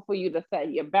beautiful for you to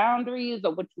set your boundaries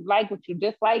or what you like, what you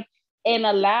dislike, and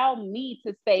allow me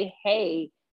to say, hey,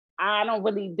 I don't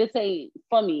really, this ain't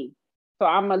for me. So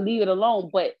I'm gonna leave it alone.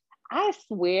 But I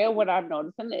swear what I'm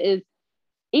noticing is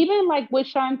even like with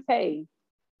Shantae,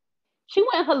 she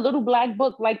went her little black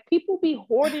book. Like people be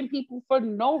hoarding people for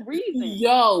no reason.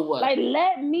 Yo, like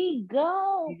let me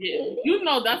go. Yeah. You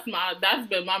know that's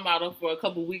been my motto for a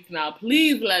couple weeks now.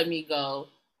 Please let me go.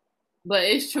 But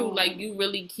it's true. Like you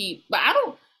really keep. But I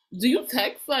don't. Do you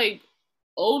text like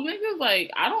old niggas?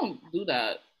 Like I don't do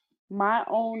that. My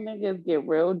own niggas get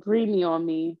real dreamy on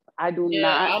me. I do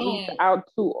not reach out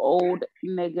to old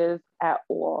niggas at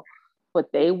all.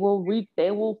 But they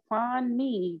will find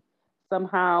me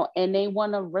somehow and they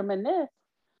want to reminisce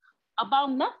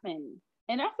about nothing.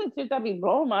 And that's the shit that be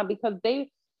blowing my because they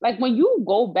like when you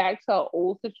go back to an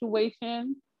old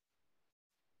situation,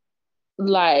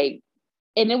 like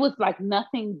and it was like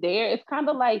nothing there. It's kind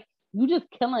of like you just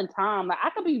killing time. Like I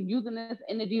could be using this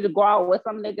energy to go out with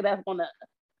some nigga that's gonna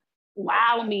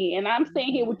wow me. And I'm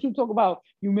saying here what you talk about.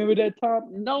 You remember that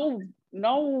time?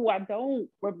 No, I don't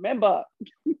remember.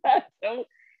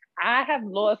 I have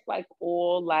lost like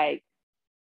all like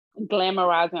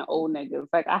glamorizing old niggas.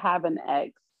 Like I have an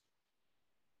ex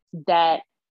that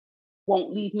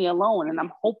won't leave me alone. And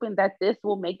I'm hoping that this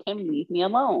will make him leave me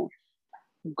alone.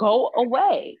 go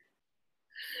away.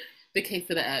 The case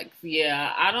of the ex.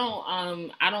 Yeah. I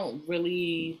don't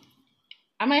really,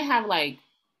 I might have like,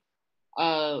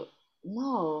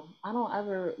 no, I don't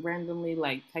ever randomly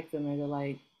like text a nigga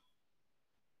like,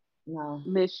 no.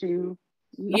 Miss you.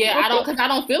 Yeah, I don't, cause I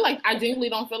don't feel like, I genuinely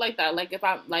don't feel like that. Like if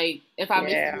I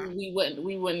miss Yeah. you,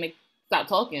 we wouldn't stop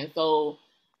talking. So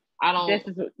I don't. This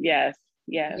is yes.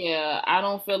 Yeah, I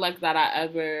don't feel like that. I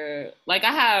ever like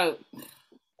I have.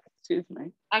 Excuse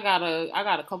me. I got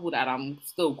a couple that I'm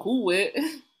still cool with,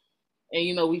 and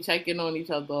you know we check in on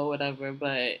each other or whatever.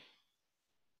 But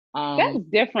That's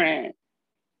different.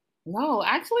 no,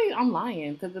 actually I'm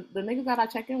lying because the niggas that I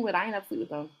check in with, I ain't have sleep with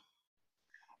them.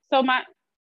 So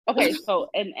okay, so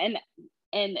and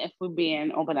if we're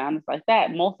being open and honest like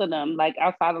that, most of them, like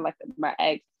outside of like my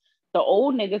ex, the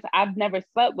old niggas I've never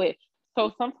slept with.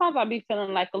 So sometimes I be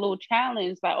feeling like a little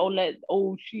challenge, like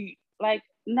she like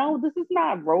no, this is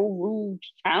not Road Rouge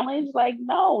challenge. Like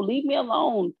no, leave me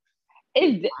alone.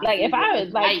 It's like if I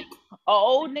was like an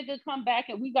old nigga come back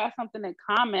and we got something in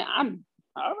common, I'm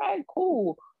all right,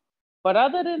 cool. But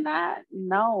other than that,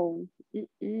 no.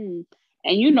 Mm-mm.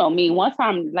 And you know me, once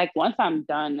I'm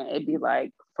done, it'd be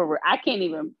like for I can't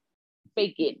even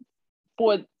fake it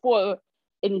for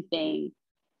anything.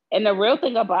 And the real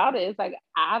thing about it is like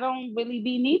I don't really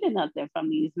be needing nothing from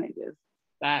these niggas.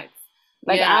 Facts.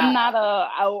 Like yeah. I'm not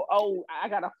I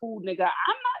got a food nigga.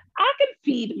 I can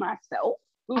feed myself.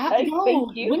 Like,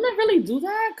 women really do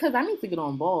that? Cause I need to get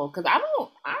on ball. Cause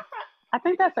I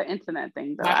think that's an internet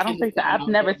thing though. I don't think that I've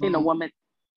never seen a woman.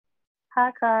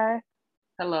 Hi, Kai.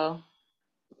 Hello.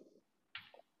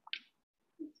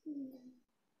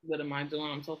 What am I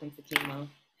doing? I'm talking to Kimo.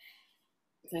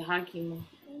 Say hi, Kimo.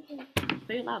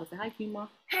 Say it louder. Say hi, Kimo.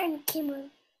 Hi, Kimo.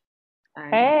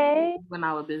 Right. Hey. When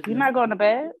our business. You not going to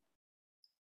bed?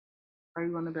 Are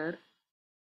you going to bed?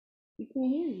 You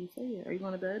can't hear you. Say it. Are you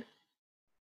going to bed?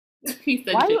 He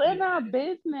said, why you in our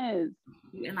business?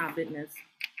 You in our business.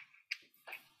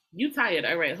 You tired.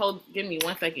 All right. Give me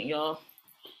 1 second, y'all.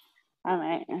 All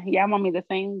right. Y'all want me to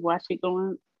sing while she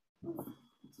going?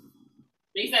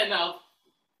 He said no.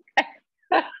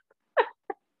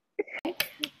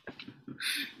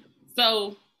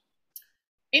 So,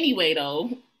 anyway,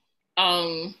 though,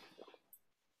 I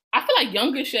feel like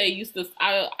younger Shay used to.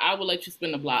 I would let you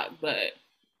spin the block, but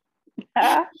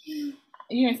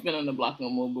you ain't spinning the block no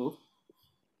more, boo.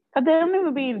 Cause they don't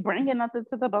even be bringing nothing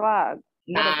to the block.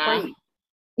 Nah.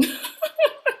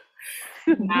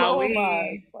 Nah,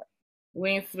 we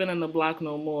ain't spinning the block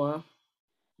no more.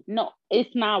 No,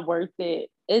 it's not worth it.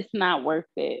 It's not worth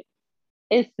it.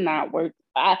 It's not worth.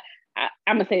 I'm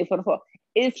gonna say it for the fall.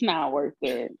 It's not worth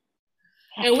it.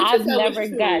 I've never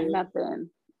got nothing.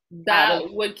 That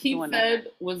what Keith said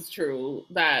was true.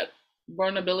 That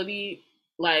vulnerability,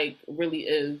 like, really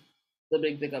is the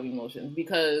big dick of emotions,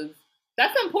 because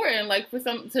that's important. Like for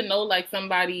some to know, like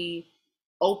somebody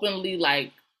openly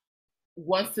like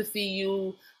wants to see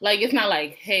you. Like it's not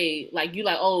like, hey, like you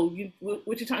like, oh, you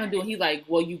what you trying to do? And he's like,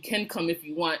 well, you can come if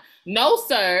you want. No,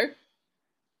 sir.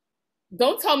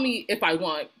 Don't tell me if I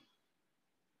want.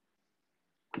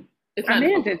 My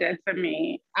man did that to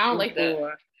me. I don't like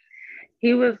that.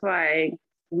 He was like,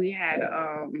 we had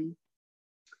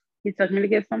he took me to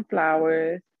get some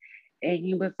flowers, and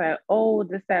he was like, oh,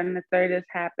 this, that, and the third is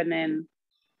happening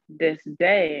this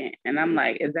day. And I'm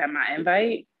like, is that my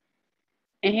invite?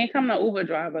 And here come the Uber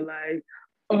driver, like,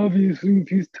 obviously, if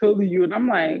he's telling you. And I'm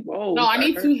like, whoa. No, I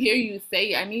need to hear you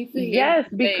say it. I need to hear yes,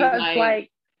 you say, because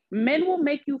like men will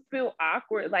make you feel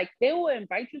awkward. Like they will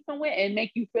invite you somewhere and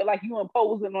make you feel like you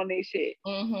imposing on their shit.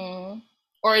 Mm-hmm.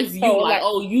 Or it's you like,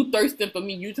 oh, you thirsting for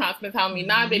me, you trying to spend time with me.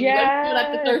 Nah, baby, let's feel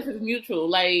like the thirst is mutual.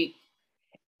 Like,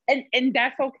 and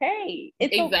that's okay.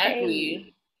 It's exactly.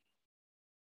 Okay.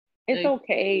 It's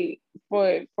okay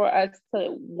for us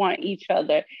to want each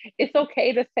other. It's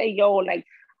okay to say, yo, like,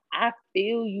 I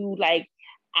feel you. Like,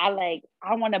 I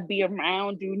want to be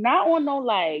around you. Not on no,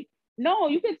 like, no,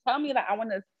 you can tell me, like, I want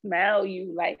to smell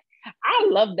you. Like, I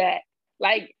love that.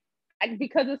 Like,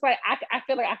 because it's like, I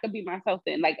feel like I could be myself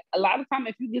then. Like, a lot of time,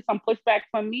 if you get some pushback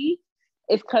from me,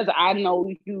 it's because I know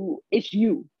it's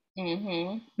you.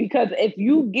 Mm-hmm. Because if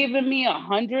you giving me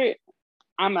 100,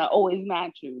 I'ma always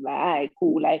match you. Like, all right,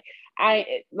 cool. Like,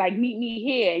 I like meet me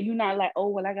here. You're not like, oh,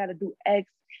 well, I gotta do X,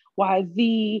 Y,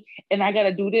 Z, and I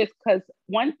gotta do this. Cause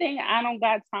one thing I don't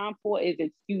got time for is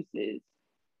excuses.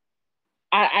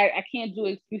 I can't do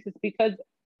excuses, because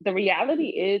the reality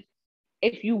is,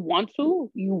 if you want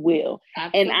to, you will.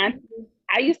 Absolutely. And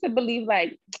I used to believe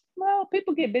like, well,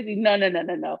 people get busy.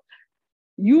 No.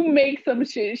 You make some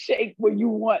shit shake when you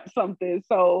want something.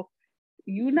 So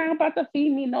You not about to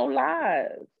feed me no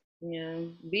lies. Yeah.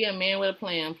 Be a man with a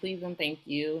plan, please and thank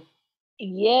you.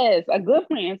 Yes, a good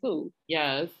plan too.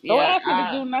 Yes. Don't Yeah. ask me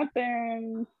to do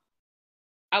nothing.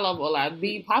 I love Ola.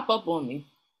 B, pop up on me.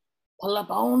 Pull up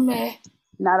on me.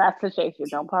 Now that's the situation.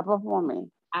 Don't pop up on me.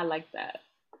 I like that.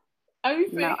 Are you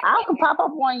No, saying? I can pop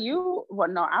up on you. Well,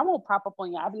 no, I won't pop up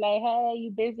on you. I'll be like, hey,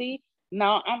 you busy?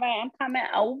 No, I'm coming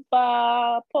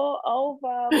over. Pull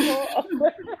over. Pull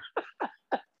over.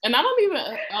 And I don't even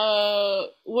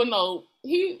well no,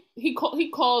 he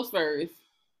calls first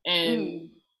and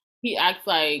he acts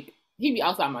like he be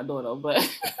outside my door though, but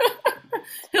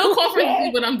he'll call first to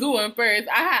see what I'm doing first.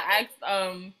 I had asked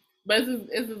but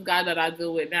it's this guy that I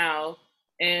deal with now,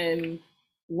 and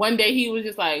one day he was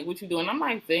just like, what you doing? I'm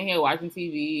like sitting here watching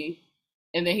TV,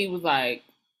 and then he was like,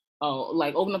 oh,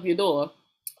 like open up your door.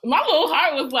 My little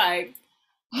heart was like,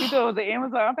 you thought it was the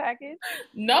Amazon package?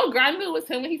 No, girl, I knew it was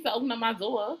him when he said open up my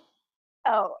door.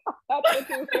 Oh, I thought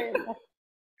you were saying that.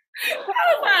 I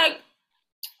was like,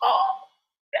 oh,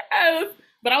 yes.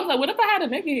 But I was like, what if I had a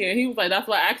nigga here? He was like, that's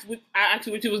why I asked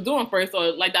you what you was doing first. So,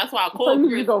 like, that's why I called. So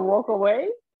you gonna walk away?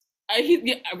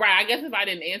 Right. I guess if I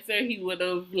didn't answer, he would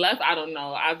have left. I don't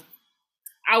know. I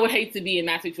would hate to be in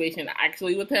that situation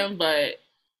actually with him. But,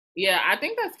 yeah, I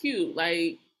think that's cute.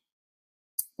 Like,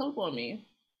 pull up on me.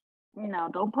 You know,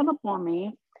 don't pull up on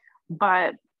me.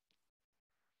 But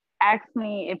ask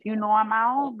me if you know I'm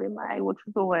out. Be like, what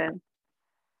you doing?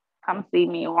 Come see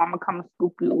me, or I'm gonna come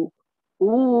scoop you.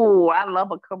 Ooh, I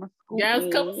love a come scoop. Yes,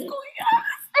 me. come scoop. Yes.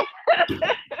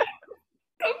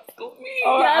 Come scoop me.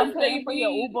 Oh, yes, I'm paying for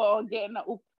your Uber or getting a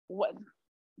Uber. What?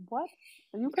 What?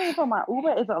 You paying for my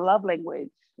Uber is a love language.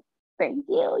 Thank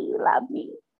you. You love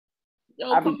me.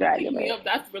 Yo, come pick me up.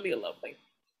 That's really a love language.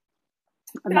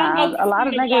 Nah, a lot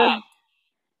of niggas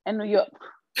in New York.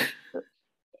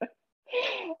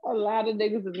 A lot of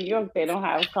niggas in New York, they don't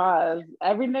have cars.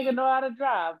 Every nigga know how to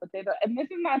drive, but they don't. And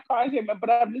this is not car shit, but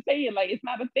I'm just saying, like, it's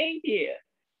not a thing here.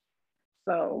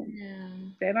 So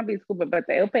they don't be stupid, but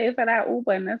they'll pay for that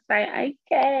Uber and it's like,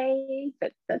 okay.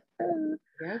 Yes,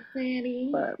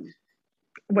 Sandy.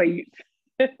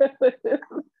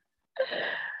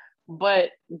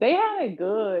 But they had it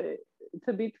good.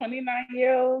 To be 29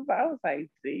 years old, I was like,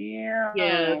 damn.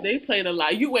 Yeah, they played a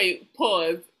lot. You wait,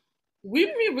 pause. We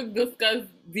didn't even discuss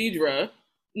Deidre,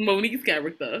 Monique's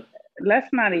character. Let's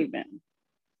not even.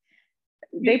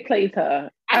 They played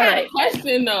her. I had a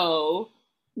question though.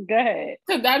 Go ahead.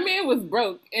 Because that man was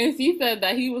broke, and she said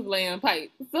that he was laying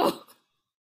pipe. So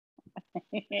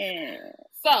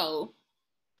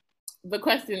the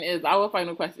question is, our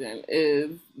final question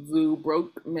is, do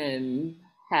broke men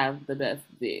have the best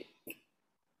dick?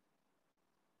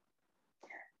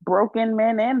 Broken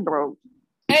men and broke.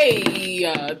 Hey,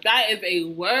 that is a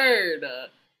word.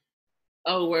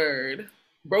 A word.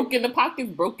 Broke in the pockets,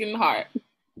 broken in the heart.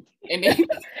 And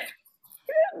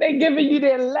they giving you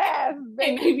their last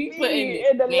baby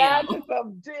and the last is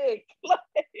some dick.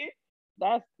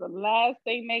 That's the last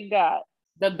thing they got.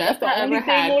 The best I ever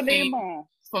had came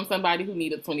from somebody who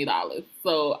needed $20.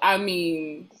 So I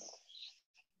mean,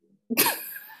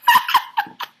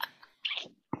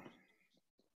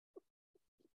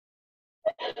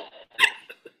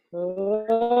 okay,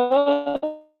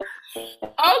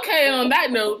 on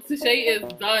that note, Shay is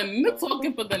done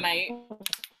talking for the night.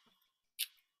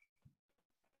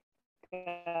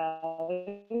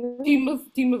 Tima's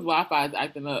Wi-Fi is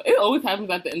acting up. It always happens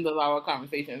at the end of our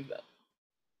conversations, though.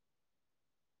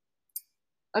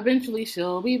 Eventually,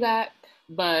 she'll be back.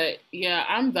 But yeah,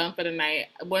 I'm done for the night.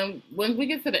 When we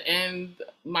get to the end,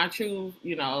 my true,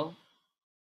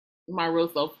 my real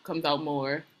self comes out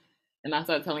more, and I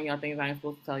start telling y'all things I ain't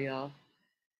supposed to tell y'all.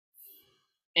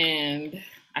 And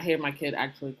I hear my kid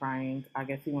actually crying. I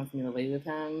guess he wants me to lay with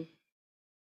him.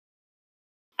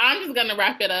 I'm just gonna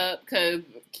wrap it up because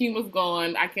Kima's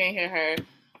gone. I can't hear her.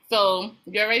 So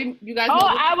you ready? You guys? Oh,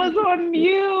 I was on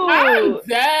mute. I'm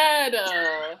dead.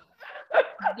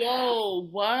 Yo,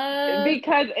 what?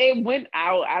 Because it went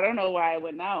out. I don't know why it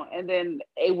went out, and then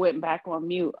it went back on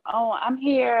mute. Oh, I'm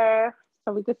here,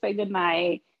 so we could say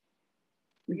goodnight.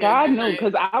 God knew,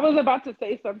 because I was about to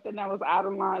say something that was out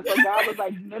of line. So God was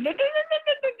like, no.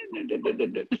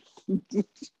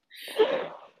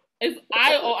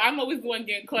 I'm always the one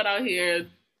getting caught out here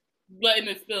letting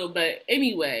it spill. But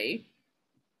anyway,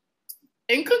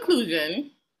 in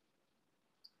conclusion,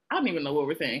 I don't even know what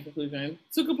we're saying in conclusion.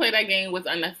 To play that game was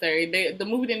unnecessary. The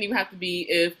movie didn't even have to be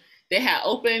if they had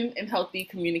open and healthy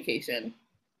communication.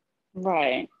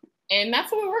 Right. And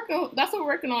that's what we're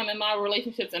working on in our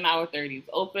relationships in our 30s.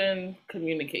 Open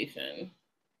communication.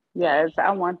 Yes,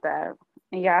 I want that.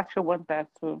 And y'all should want that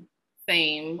too.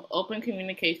 same. Open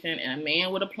communication and a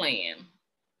man with a plan.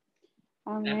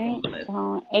 All right.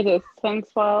 It is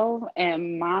 10:12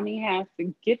 and mommy has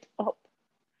to get up.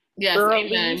 Yes, early.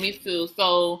 amen. Me too.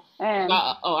 So, and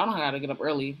I don't gotta get up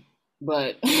early,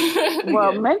 but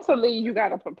well, mentally you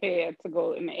gotta prepare to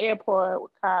go in the airport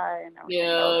with Kai and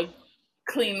everything.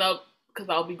 Clean up because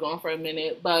I'll be gone for a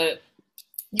minute. But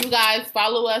you guys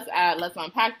follow us at Let's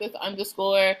Unpack This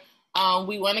 _.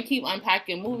 We want to keep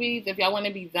unpacking movies. If y'all want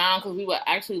to be down, because we would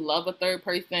actually love a third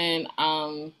person.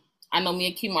 I know me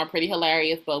and Kima are pretty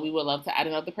hilarious, but we would love to add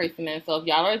another person in. So if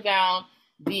y'all are down,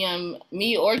 DM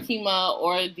me or Kima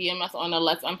or DM us on the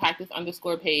Let's Unpack This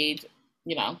 _ page,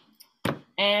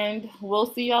 And we'll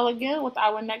see y'all again with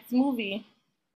our next movie.